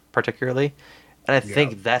offense particularly. And I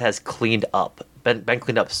think that has been cleaned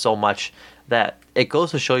up so much that it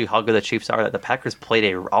goes to show you how good the Chiefs are, that the Packers played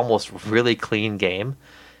a almost really clean game,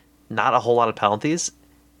 not a whole lot of penalties,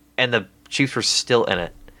 and the Chiefs were still in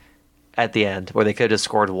it at the end, where they could have just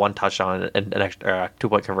scored 1 touchdown and an extra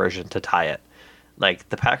 2-point conversion to tie it. Like,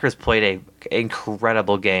 the Packers played an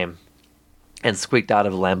incredible game and squeaked out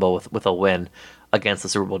of Lambeau with a win against the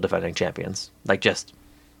Super Bowl defending champions. Like, just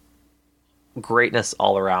greatness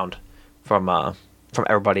all around from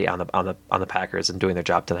everybody on the Packers and doing their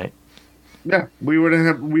job tonight. Yeah, we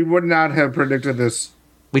would not have predicted this.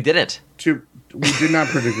 We didn't. We did not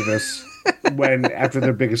predict this after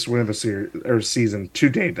their biggest win of the season to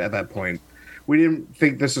date. At that point, we didn't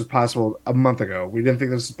think this was possible a month ago. We didn't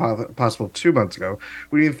think this was possible 2 months ago.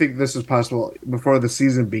 We didn't think this was possible before the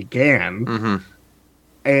season began. Mm-hmm.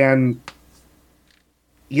 And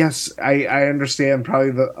yes, I understand.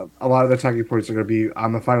 Probably a lot of the talking points are going to be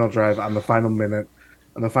on the final drive, on the final minute,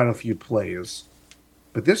 on the final few plays.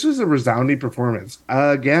 But this was a resounding performance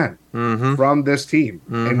again from this team.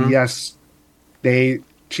 Mm-hmm. And yes,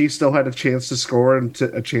 Chiefs still had a chance to score and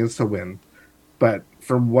a chance to win. But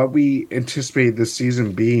from what we anticipated this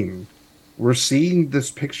season being, we're seeing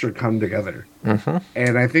this picture come together. Mm-hmm.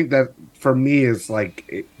 And I think that for me is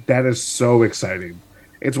that is so exciting.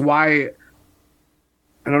 It's why,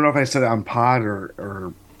 I don't know if I said it on pod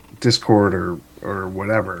or Discord or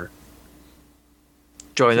whatever.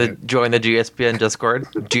 Join the GSPN Discord,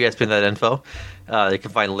 GSPN.info. You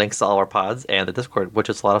can find links to all our pods and the Discord, which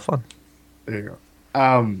is a lot of fun. There you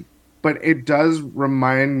go. But it does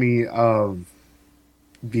remind me of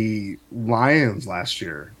the Lions last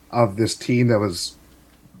year, of this team that was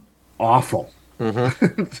awful.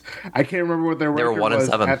 Mm-hmm. I can't remember what their record was.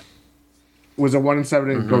 They were 1-7. Was it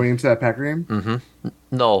 1-7 going into that Packer game? Mm-hmm.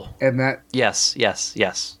 No. And that yes,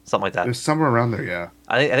 something like that. It was somewhere around there, yeah.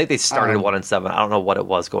 I think they started 1-7. I don't know what it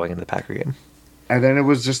was going into the Packer game. And then it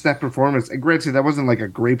was just that performance. And granted, that wasn't like a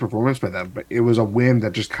great performance by them, but it was a win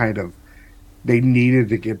that just kind of they needed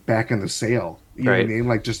to get back in the sail. You know what I mean?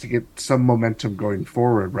 Like, just to get some momentum going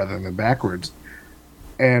forward rather than backwards.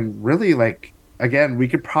 And really, like, again, we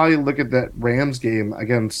could probably look at that Rams game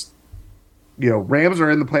against, Rams are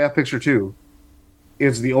in the playoff picture too.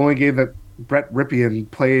 It's the only game that Brett Ripien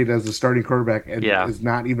played as a starting quarterback and is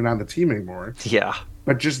not even on the team anymore. Yeah.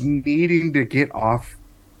 But just needing to get off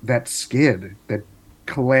that skid, that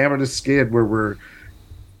calamitous skid where we're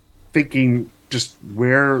thinking, just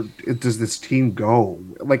where does this team go?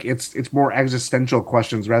 Like, it's more existential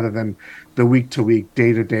questions rather than the week-to-week,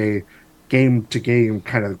 day-to-day, game-to-game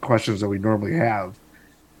kind of questions that we normally have.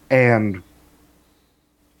 And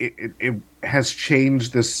it has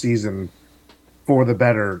changed this season for the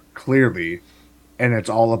better, clearly. And it's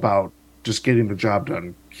all about just getting the job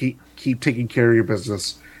done. Keep taking care of your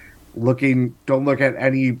business. don't look at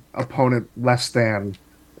any opponent less than,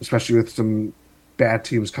 especially with some bad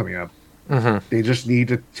teams coming up. Mm-hmm. They just need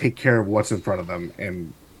to take care of what's in front of them,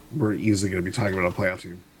 and we're easily going to be talking about a playoff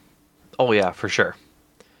team. Oh yeah, for sure.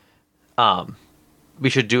 We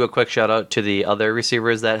should do a quick shout out to the other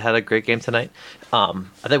receivers that had a great game tonight. I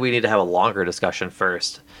think we need to have a longer discussion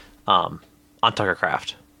first on Tucker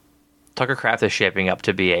Kraft. Tucker Kraft is shaping up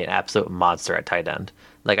to be an absolute monster at tight end.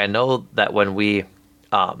 Like, I know that when we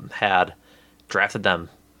had drafted them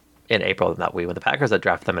in April, when the Packers had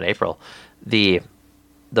drafted them in April, the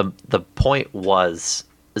point is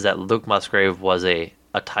that Luke Musgrave was a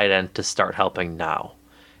tight end to start helping now,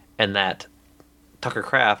 and that Tucker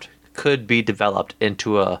Kraft could be developed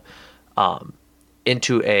into a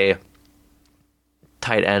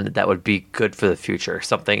tight end that would be good for the future.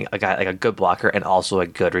 A guy like a good blocker and also a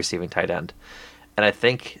good receiving tight end. And I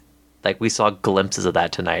think like we saw glimpses of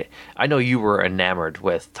that tonight. I know you were enamored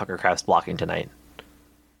with Tucker Kraft's blocking tonight.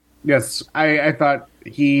 Yes, I thought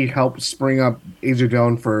he helped spring up AJ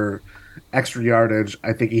Dillon for extra yardage.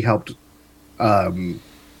 I think he helped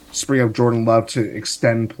spring up Jordan Love to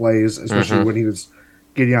extend plays, especially when he was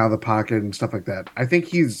getting out of the pocket and stuff like that. I think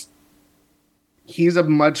he's a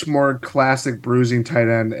much more classic bruising tight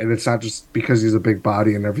end, and it's not just because he's a big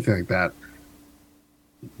body and everything like that.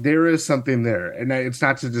 There is something there, and it's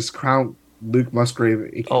not to discount Luke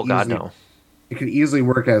Musgrave. No. It could easily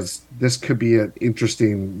work as this could be an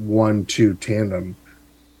interesting 1-2 tandem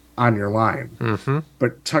on your line. Mm-hmm.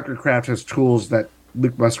 But Tucker Kraft has tools that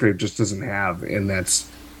Luke Musgrave just doesn't have, and that's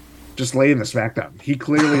just laying the smackdown. He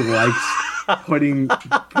clearly likes putting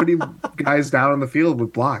guys down on the field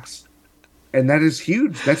with blocks. And that is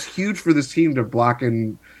huge. That's huge for this team to block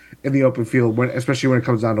in the open field, especially when it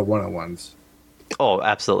comes down to one-on-ones. Oh,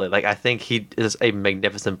 absolutely. Like, I think he is a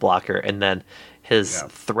magnificent blocker, and then his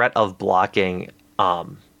threat of blocking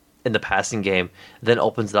in the passing game then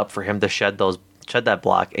opens it up for him to shed that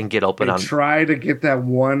block and get open. Try to get that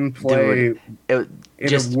one play. Dude,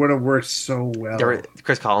 it would have worked so well.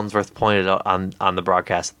 Chris Collinsworth pointed out on the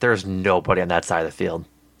broadcast, there's nobody on that side of the field.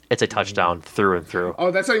 It's a touchdown through and through.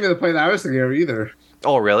 Oh, that's not even the play that I was thinking of either.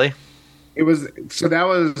 Oh, really? It was. So that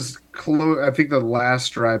was close. I think the last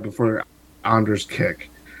drive before Anders' kick.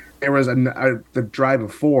 There was the drive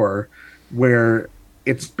before where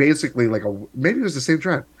it's basically like maybe it was the same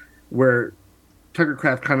drive where Tucker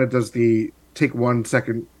Kraft kind of does the take 1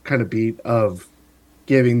 second kind of beat of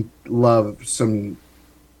giving Love some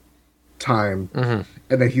time, and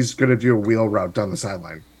then he's going to do a wheel route down the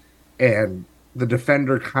sideline, and the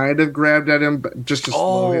defender kind of grabbed at him, but just to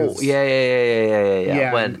slow his...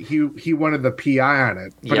 Yeah. When he wanted the PI on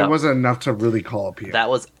it, but it wasn't enough to really call a PI. That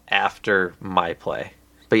was after my play.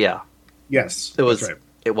 But yeah. Yes. It was right.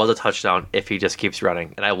 It was a touchdown if he just keeps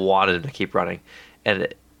running, and I wanted him to keep running. And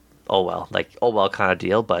kind of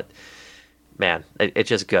deal, but man, it's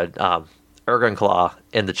just good. Ergun Claw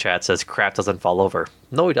in the chat says Kraft doesn't fall over.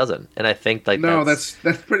 No, he doesn't. And I think that's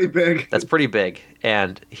pretty big. That's pretty big.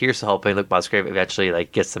 And here's hoping Luke Musgrave eventually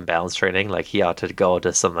gets some balance training. Like, he ought to go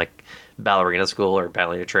to some ballerina school or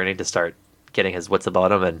ballerina training to start getting his wits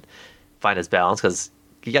about him and find his balance, because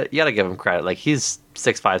you got to give him credit. Like, he's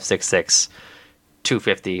 6'5", 6'6",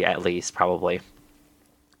 250 at least, probably.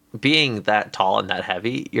 Being that tall and that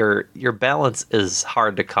heavy, your balance is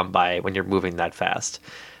hard to come by when you're moving that fast.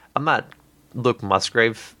 I'm not Luke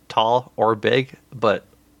Musgrave tall or big, but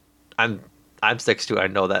I'm 6'2". I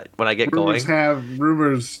know that when I get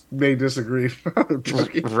rumors may disagree.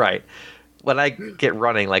 Right. When I get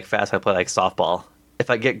running fast, I play softball. If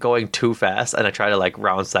I get going too fast and I try to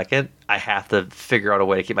round second, I have to figure out a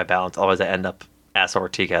way to keep my balance. Otherwise, I end up ass over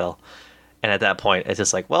tea kettle. And at that point, it's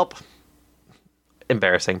just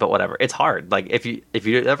embarrassing, but whatever. It's hard. If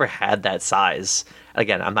you ever had that size,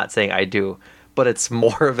 again, I'm not saying I do, but it's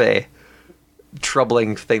more of a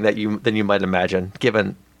troubling thing than you might imagine.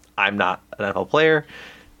 Given I'm not an NFL player,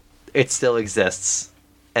 it still exists,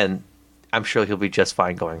 and I'm sure he'll be just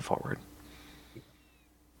fine going forward.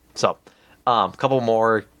 So, a couple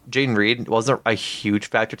more. Jaden Reed wasn't a huge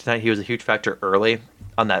factor tonight. He was a huge factor early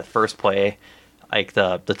on that first play,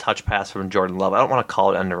 the touch pass from Jordan Love. I don't want to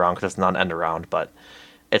call it end around because it's not an end around, but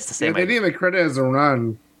it's the same. They didn't even credit it as a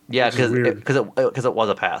run. Yeah, because it was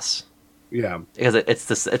a pass. Yeah, because it's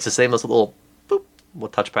the same as a little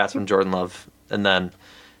touch pass from Jordan Love, and then,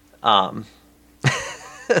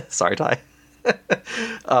 sorry, Ty,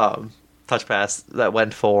 touch pass that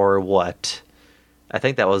went for what? I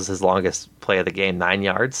think that was his longest play of the game, 9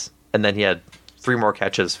 yards, and then he had 3 more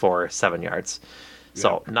catches for 7 yards. Yeah.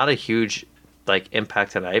 So not a huge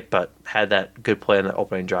impact tonight, but had that good play in the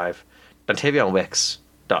opening drive. Dontavion Wicks,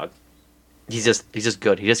 dog, he's just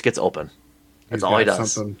good. He just gets open. That's all he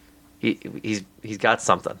does. Something. He's got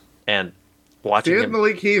something. And watching him,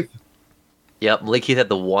 Malik Heath. Yep, Malik Heath had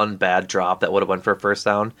the one bad drop that would have went for a first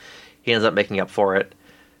down. He ends up making up for it.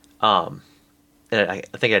 And I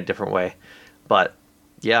think in a different way. But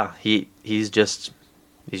yeah, he's just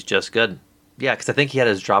good. Yeah, because I think he had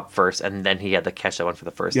his drop first, and then he had the catch that went for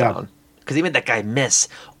the first down. Because he made that guy miss.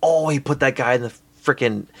 Oh, he put that guy in the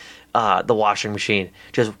freaking the washing machine.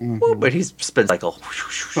 Just whoop, and he's spin cycle.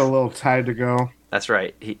 A little tied to go. That's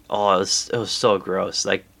right. It was so gross.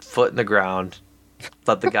 Like foot in the ground,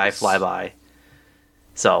 let the guy fly by.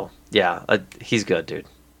 So yeah, he's good, dude.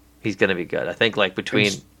 He's gonna be good. I think like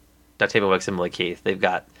between Dontayvion Wicks and Malik Heath, they've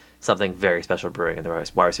got something very special brewing in the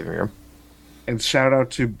wide receiving room. And shout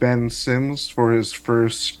out to Ben Sims for his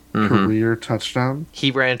first career touchdown.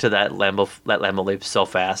 He ran into that Lambeau leap so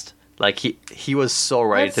fast. Like he was so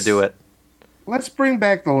ready to do it. Let's bring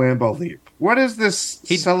back the Lambeau leap. What is this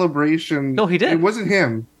celebration? No, he did. It wasn't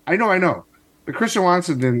him. I know. But Christian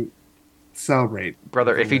Watson didn't celebrate.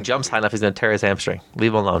 Brother, if he jumps high enough, he's going to tear his hamstring.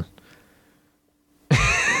 Leave him alone.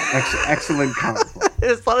 Excellent comment.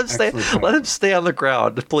 Just let him stay on the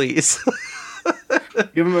ground, please.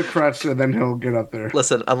 Give him a crutch and then he'll get up there.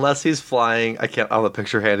 Listen, unless he's flying, I have the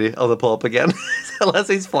picture handy. I'll pull up again. Unless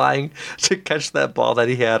he's flying to catch that ball that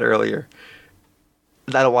he had earlier,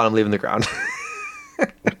 I don't want him leaving the ground.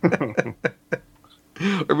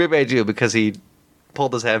 Or maybe I do because he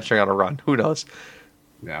pulled his hamstring on a run. Who knows?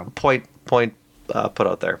 Yeah. Point put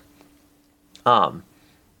out there. Happy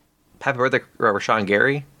birthday, Rashawn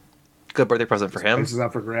Gary. Good birthday present for him. This is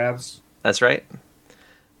up for grabs. That's right.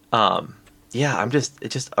 Yeah, it's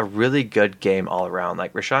just a really good game all around.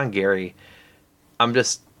 Like Rashawn Gary,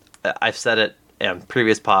 I've said it in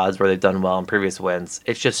previous pods where they've done well in previous wins.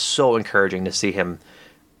 It's just so encouraging to see him,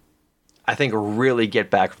 I think, really get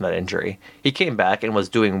back from that injury. He came back and was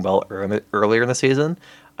doing well earlier in the season.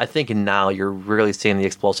 I think now you're really seeing the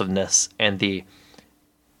explosiveness and the,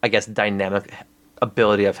 I guess, dynamic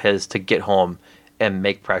ability of his to get home and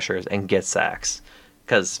make pressures and get sacks.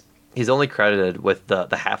 Because he's only credited with the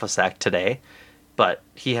half a sack today, but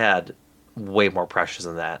he had way more pressures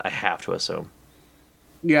than that, I have to assume.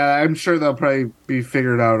 Yeah, I'm sure they'll probably be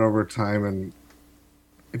figured out over time. And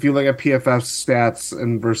if you look at PFF stats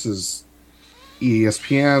and versus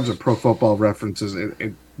ESPN's or Pro Football References,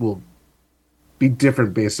 it will be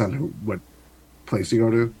different based on what place you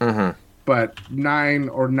go to. Mm-hmm. But 9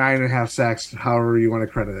 or 9.5 sacks, however you want to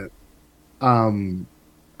credit it, on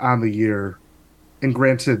the year. And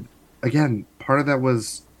granted, again, part of that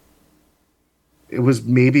was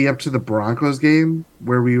maybe up to the Broncos game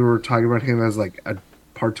where we were talking about him as like a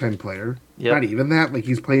part-time player. Yep. Not even that. Like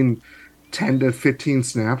he's playing 10 to 15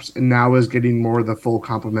 snaps and now is getting more of the full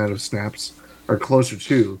complement of snaps or closer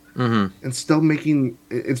to, and still making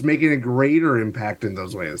a greater impact in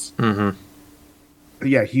those ways. Mm-hmm.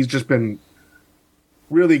 Yeah, he's just been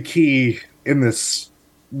really key in this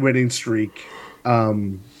winning streak,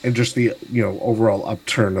 and just the overall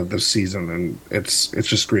upturn of this season. And it's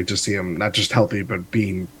just great to see him not just healthy but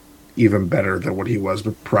being even better than what he was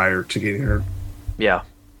prior to getting hurt. Yeah.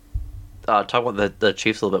 Talk about the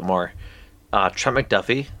Chiefs a little bit more. Trent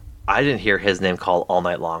McDuffie, I didn't hear his name called all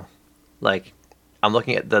night long. Like, I'm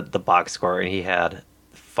looking at the box score, and he had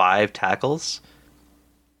 5 tackles.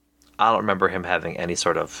 I don't remember him having any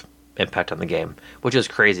sort of impact on the game, which is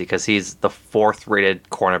crazy because he's the 4th rated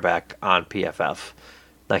cornerback on PFF.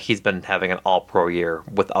 Like, he's been having an all-pro year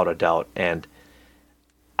without a doubt, and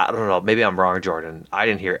I don't know, maybe I'm wrong, Jordan. I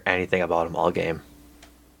didn't hear anything about him all game.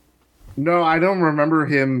 No, I don't remember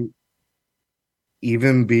him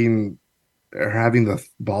even being or having the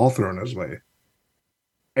ball thrown his way.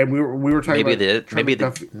 And we were talking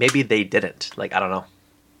maybe they didn't. Like, I don't know.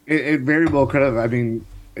 It very well could have. I mean,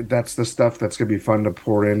 that's the stuff that's going to be fun to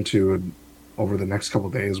pour into over the next couple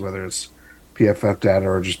of days, whether it's PFF data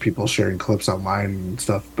or just people sharing clips online and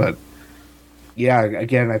stuff. But yeah,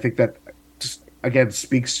 again, I think that just again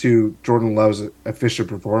speaks to Jordan Love's efficient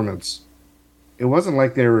performance. It wasn't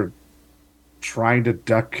like they were trying to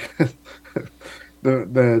duck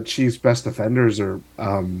the Chiefs' best defenders or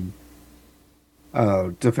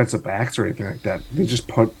defensive backs or anything like that. They just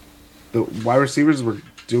put the wide receivers were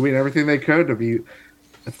doing everything they could to be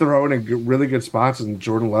throwing in really good spots, and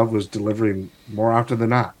Jordan Love was delivering more often than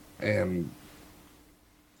not. And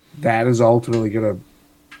that is ultimately going to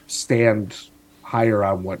stand higher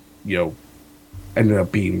on what ended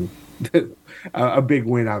up being a big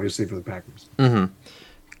win, obviously, for the Packers. Mm-hmm.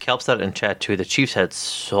 Kelp said in chat too, the Chiefs had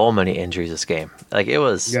so many injuries this game. Like, it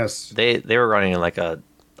was, yes, they were running in like a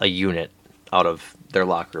unit out of their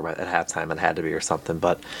locker room at halftime. It had to be or something,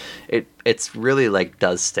 but it's really like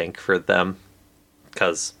does stink for them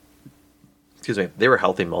because, excuse me, they were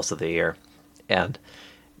healthy most of the year, and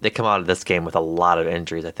they come out of this game with a lot of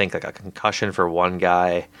injuries. I think like a concussion for one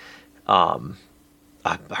guy, a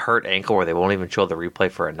hurt ankle where they won't even show the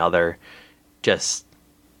replay for another. Just,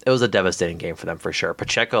 it was a devastating game for them for sure.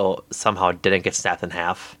 Pacheco somehow didn't get snapped in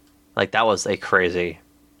half. Like that was a crazy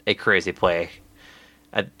play.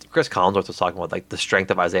 Chris Collinsworth was talking about like the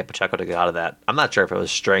strength of Isaiah Pacheco to get out of that. I'm not sure if it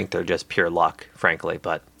was strength or just pure luck, frankly,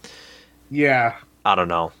 but yeah, I don't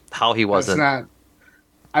know how he wasn't.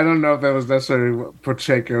 I don't know if that was necessarily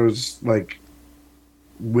Pacheco's like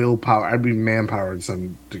willpower. I mean, manpower in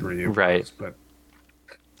some degree, right? But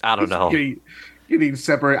I don't know. Getting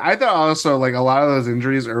separated. I thought also like a lot of those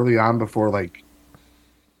injuries early on before like,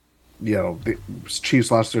 you know, the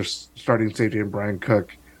Chiefs lost their starting safety and Brian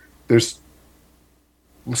Cook. There's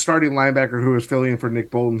starting linebacker who was filling in for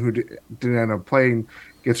Nick Bolton, who didn't end up playing,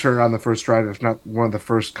 gets hurt on the first drive, if not one of the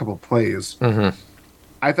first couple of plays. Mm-hmm.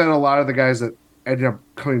 I thought a lot of the guys that ended up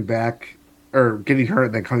coming back or getting hurt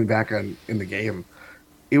and then coming back in the game,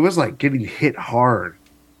 it was like getting hit hard.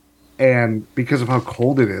 And because of how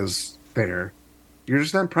cold it is there, you're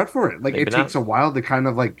just not prepped for it. Like it takes a while to kind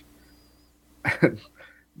of like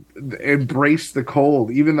embrace the cold,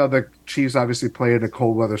 even though the Chiefs obviously play in a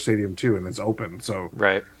cold weather stadium too, and it's open. So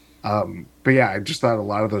right. But yeah, I just thought a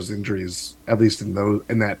lot of those injuries, at least in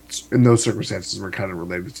those circumstances, were kind of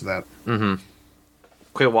related to that. Mm-hmm.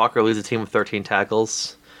 Quay Walker leads the team with 13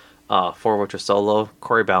 tackles, 4 of which are solo.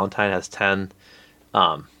 Corey Ballantyne has 10.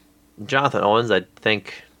 Jonathan Owens, I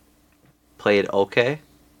think, played okay.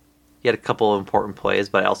 He had a couple of important plays,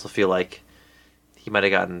 but I also feel like he might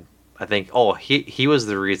have gotten. I think. Oh, he was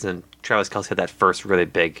the reason Travis Kelce had that first really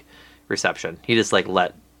big reception. He just like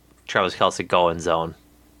let Travis Kelce go in zone.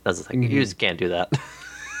 That's the thing. Mm-hmm. You just can't do that.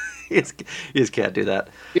 you just can't do that.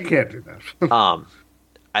 You can't do that.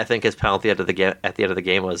 I think his penalty at the end of the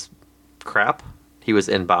game was crap. He was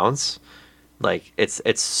inbounds. Like it's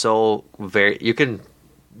so very. You can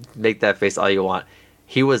make that face all you want.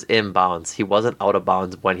 He was inbounds. He wasn't out of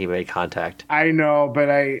bounds when he made contact. I know, but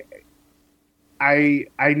I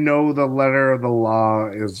know the letter of the law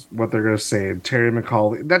is what they're going to say. And Terry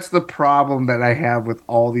McAuliffe. That's the problem that I have with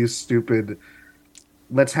all these stupid.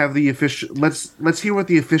 Let's have the official. Let's hear what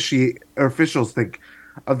the officials think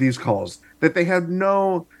of these calls. That they have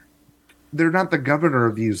no. They're not the governor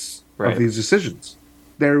of these decisions.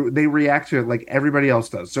 They react to it like everybody else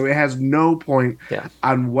does. So it has no point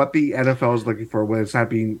on what the NFL is looking for when it's not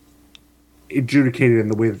being adjudicated in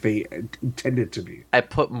the way that they intend it to be. I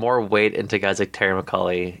put more weight into guys like Terry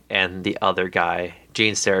McAuliffe and the other guy,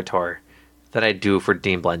 Gene Steratore, than I do for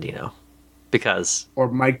Dean Blandino.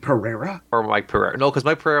 Or Mike Pereira? No, because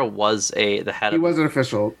Mike Pereira was the head. He was an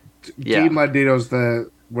official. Dean Blandino's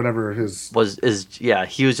the whatever his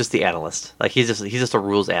he was just the analyst. Like he's just a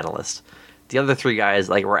rules analyst. The other 3 guys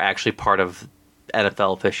like were actually part of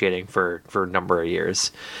NFL officiating for a number of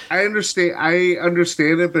years. I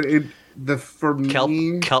understand it, but for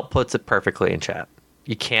me, Kelp puts it perfectly in chat.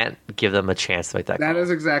 You can't give them a chance to make that call. That is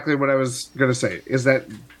exactly what I was going to say, is that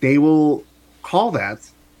they will call that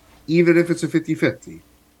even if it's a 50-50.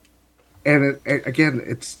 And again,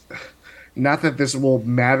 it's not that this will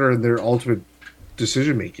matter in their ultimate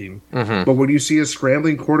decision-making, but when you see a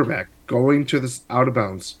scrambling quarterback going to this out of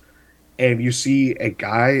bounds, and you see a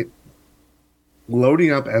guy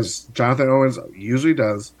loading up as Jonathan Owens usually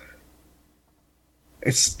does,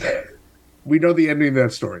 we know the ending of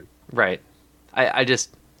that story. Right. I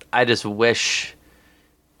just wish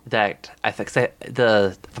that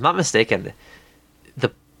if I'm not mistaken,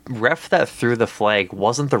 the ref that threw the flag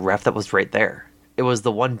wasn't the ref that was right there. It was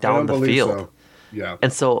the one down the field. So. Yeah.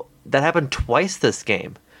 And so that happened twice this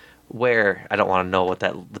game, where I don't want to know what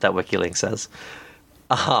that WikiLink says.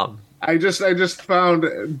 I just found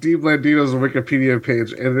Dean Blandino's Wikipedia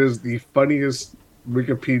page, and it is the funniest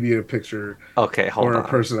Wikipedia picture or a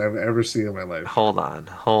person I've ever seen in my life. Hold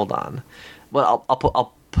on. Well, I'll put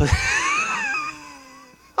I'll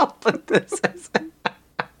put this as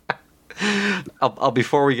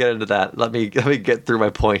before we get into that, let me get through my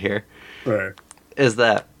point here. Right. Is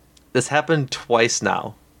that this happened twice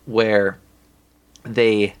now, where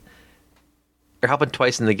it happened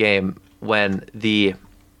twice in the game when the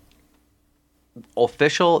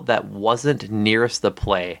official that wasn't nearest the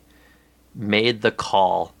play made the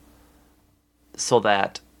call so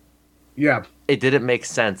that it didn't make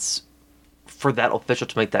sense for that official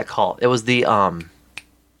to make that call. It was I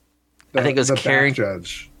think it was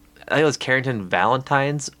judge. I think it was Carrington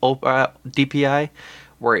Valentine's DPI,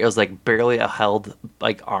 where it was like barely a held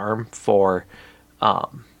like arm for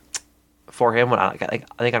him when I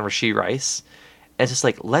think on Rashee Rice. And it's just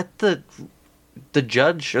like, let the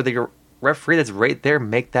judge or the referee that's right there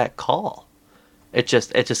make that call. It's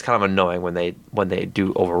just kind of annoying when they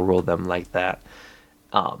do overrule them like that,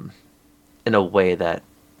 in a way that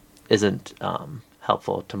isn't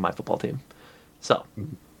helpful to my football team. So,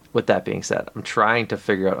 with that being said, I'm trying to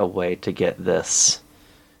figure out a way to get this,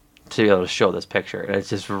 to be able to show this picture, and it's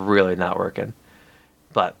just really not working.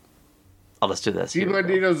 But I'll just do this. Dean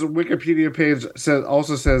Blandino's Wikipedia page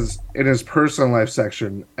also says in his personal life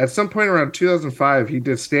section, at some point around 2005, he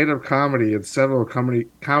did stand-up comedy in several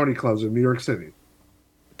comedy clubs in New York City.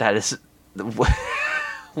 That is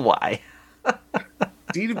why.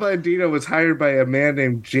 Dean Blandino was hired by a man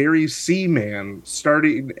named Jerry Seaman,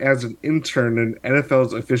 starting as an intern in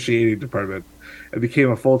NFL's officiating department, and became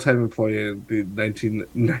a full-time employee in the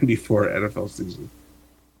 1994 NFL season.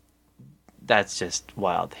 That's just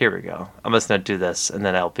wild. Here we go. I'm just going to do this, and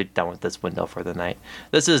then I'll be done with this window for the night.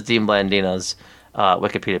 This is Dean Blandino's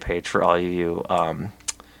Wikipedia page for all of you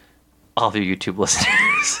YouTube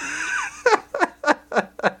listeners.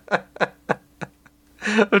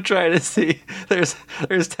 I'm trying to see. There's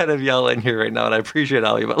 10 of y'all in here right now, and I appreciate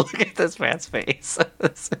all of you, but look at this man's face.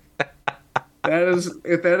 If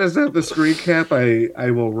that is not the screen cap,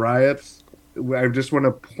 I will riot. I just want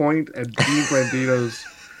to point at Dean Blandino's.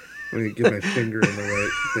 Let me get my finger in the way.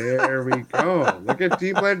 There we go. Look at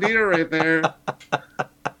Dean Blandino right there.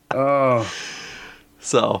 Oh,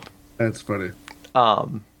 so that's funny.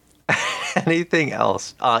 Anything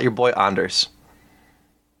else? Your boy Anders.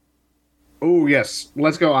 Oh, yes.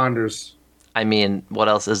 Let's go, Anders. I mean, what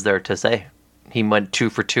else is there to say? He went 2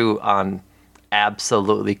 for 2 on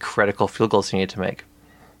absolutely critical field goals he needed to make.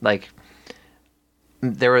 Like,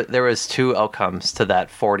 there was 2 outcomes to that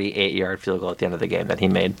 48-yard field goal at the end of the game that he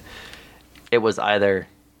made. It was either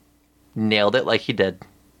nailed it like he did,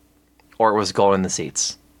 or it was going in the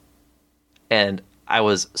seats. And I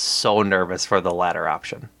was so nervous for the latter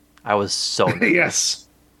option. I was so nervous. Yes.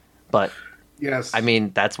 But... yes. I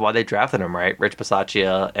mean, that's why they drafted him, right? Rich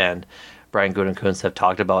Bisaccia and Brian Gutekunst have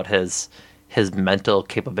talked about his mental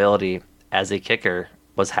capability as a kicker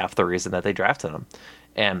was half the reason that they drafted him.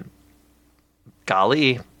 And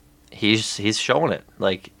golly, he's showing it.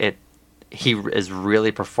 Like he is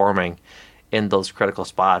really performing in those critical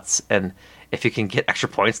spots. And if he can get extra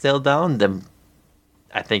points nailed down, then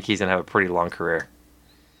I think he's gonna have a pretty long career.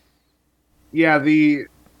 Yeah, the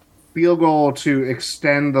field goal to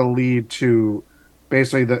extend the lead to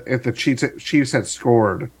basically if the Chiefs had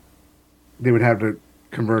scored, they would have to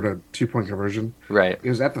convert a 2-point conversion. Right. It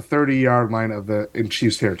was at the 30-yard line in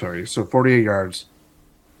Chiefs territory, so 48 yards.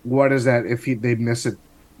 What is that if they miss it?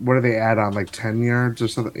 What do they add on, like 10 yards or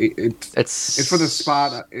something? It's for the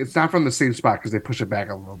spot. It's not from the same spot because they push it back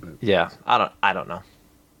a little bit. Yeah, I don't know.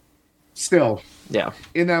 Still, yeah.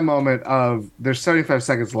 In that moment of there's 75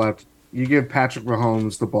 seconds left. You give Patrick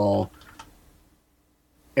Mahomes the ball,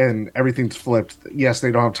 and everything's flipped. Yes,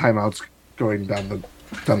 they don't have timeouts going down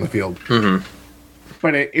the field,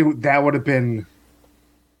 but that would have been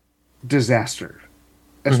disaster,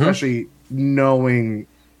 especially knowing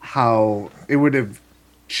how it would have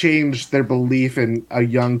changed their belief in a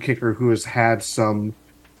young kicker who has had some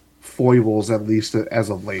foibles, at least as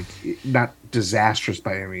of late. Not disastrous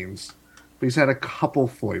by any means, but he's had a couple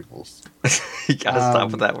foibles. You gotta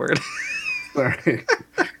stop with that word. Sorry.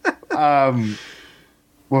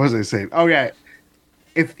 What was I saying? Oh, yeah.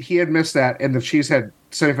 If he had missed that and the Chiefs had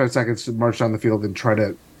 75 seconds to march down the field and try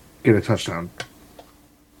to get a touchdown,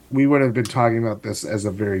 we would have been talking about this as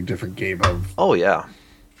a very different game of... oh, yeah.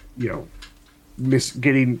 You know,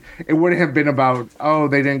 it wouldn't have been about,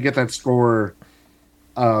 they didn't get that score.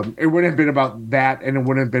 It wouldn't have been about that, and it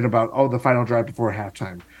wouldn't have been about, the final drive before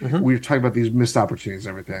halftime. We were talking about these missed opportunities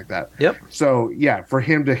and everything like that. Yep. So, yeah, for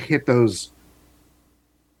him to hit those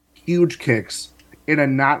huge kicks in a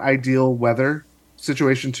not ideal weather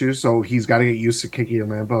situation, too, so he's got to get used to kicking in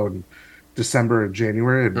Lambeau in December and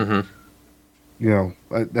January, and, you know,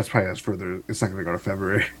 that's probably as further. It's not going to go to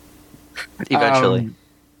February.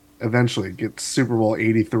 Eventually, get Super Bowl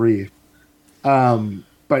 83.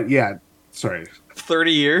 But, yeah, sorry.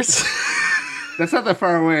 30 years? That's not that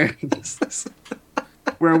far away.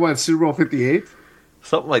 We're at what, Super Bowl 58?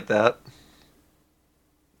 Something like that.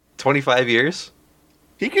 25 years?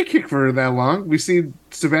 He could kick for that long. We see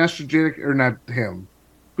Sebastian Janik, or not him.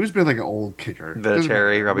 Who's been like an old kicker?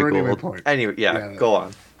 Vinatieri, Robbie Gould. Anyway, yeah, go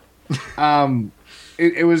on.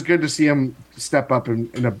 It was good to see him step up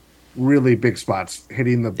in a really big spots,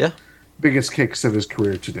 hitting the biggest kicks of his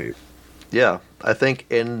career to date. Yeah, I think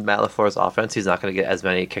in Matt LaFleur's offense, he's not going to get as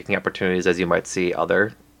many kicking opportunities as you might see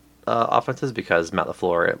other offenses because Matt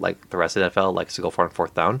LaFleur, like the rest of the NFL, likes to go for on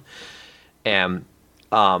fourth down. And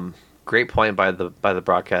great point by the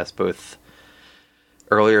broadcast booth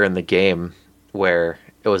earlier in the game where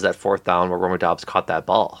it was that fourth down where Romeo Doubs caught that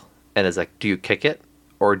ball, and it's like, do you kick it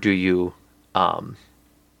or do you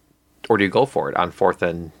go for it on 4th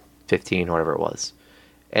and 15 or whatever it was?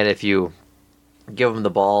 And if you give him the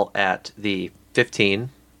ball at the 15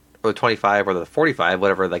 or the 25 or the 45,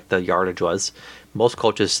 whatever like the yardage was, most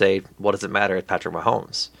coaches say, what does it matter? It's Patrick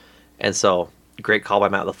Mahomes. And so great call by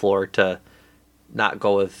Matt LaFleur to not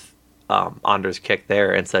go with Anders' kick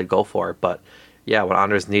there and said go for it. But yeah, when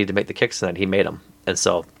Anders needed to make the kicks tonight, he made them. And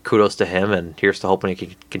so kudos to him, and here's to hoping he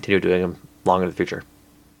can continue doing them long in the future.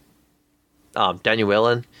 Daniel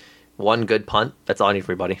Whelan, one good punt. That's all I need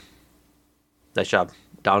for everybody. Nice job.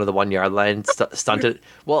 Down to the 1 yard line, stunted.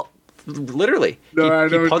 Well, literally, he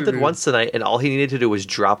punted once tonight, and all he needed to do was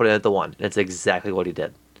drop it in at the 1. And it's exactly what he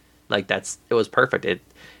did. Like it was perfect. It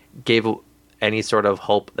gave any sort of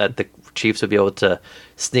hope that the Chiefs would be able to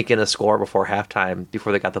sneak in a score before halftime,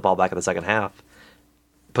 before they got the ball back in the second half,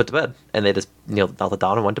 put to bed, and they just knelt it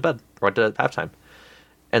down and went to bed, went to halftime.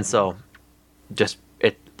 And so,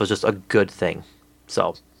 it was just a good thing.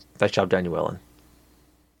 So, nice job, Daniel Whelan.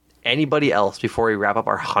 Anybody else before we wrap up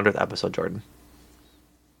our 100th episode, Jordan?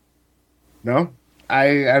 No,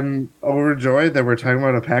 I'm overjoyed that we're talking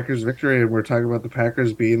about a Packers victory and we're talking about the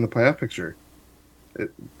Packers being in the playoff picture.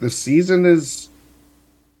 The season is...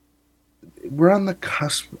 We're on the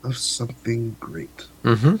cusp of something great.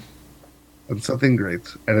 Mm-hmm. Of something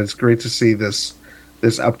great. And it's great to see this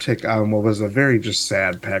uptick on what was a very just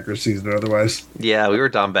sad Packers season otherwise. Yeah, we were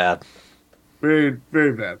down bad. Very,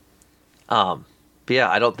 very bad. But yeah,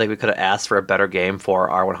 I don't think we could have asked for a better game for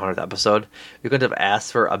our 100th episode. We couldn't have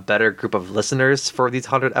asked for a better group of listeners for these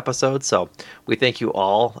 100 episodes. So we thank you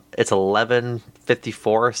all. It's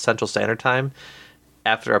 11:54 Central Standard Time.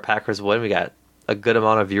 After our Packers win, we got a good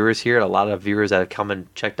amount of viewers here, and a lot of viewers that have come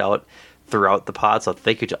and checked out throughout the pod. So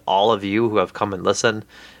thank you to all of you who have come and listened.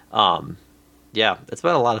 Yeah, it's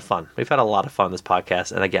been a lot of fun. We've had a lot of fun on this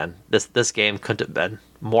podcast. And again, this game couldn't have been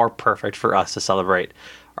more perfect for us to celebrate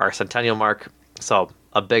our centennial mark. So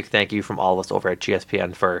a big thank you from all of us over at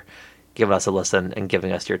GSPN for giving us a listen and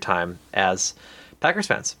giving us your time as Packers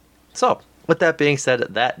fans. So with that being said,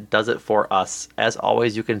 that does it for us. As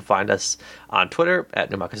always, you can find us on Twitter at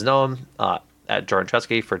NewMarcusNoam, at Jordan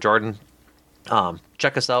Tresky for Jordan.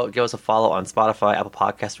 Check us out. Give us a follow on Spotify, Apple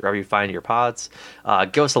Podcasts, wherever you find your pods.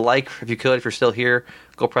 Give us a like if you could. If you're still here,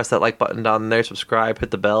 go press that like button down there. Subscribe, hit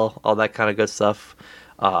the bell, all that kind of good stuff.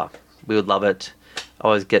 We would love it.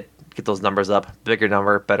 Always get those numbers up. Bigger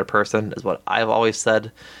number, better person is what I've always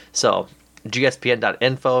said. So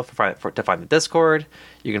gspn.info to find the Discord.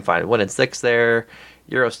 You can find 1 in 6 there.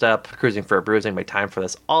 Eurostep, Cruising for a Bruising, Make Time for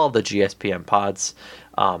This, all of the GSPN pods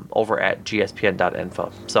over at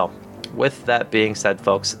gspn.info. So with that being said,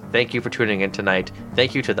 folks, thank you for tuning in tonight.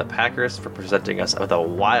 Thank you to the Packers for presenting us with a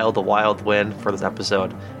wild win for this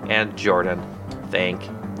episode. And Jordan, thank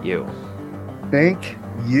you. Thank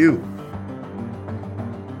you.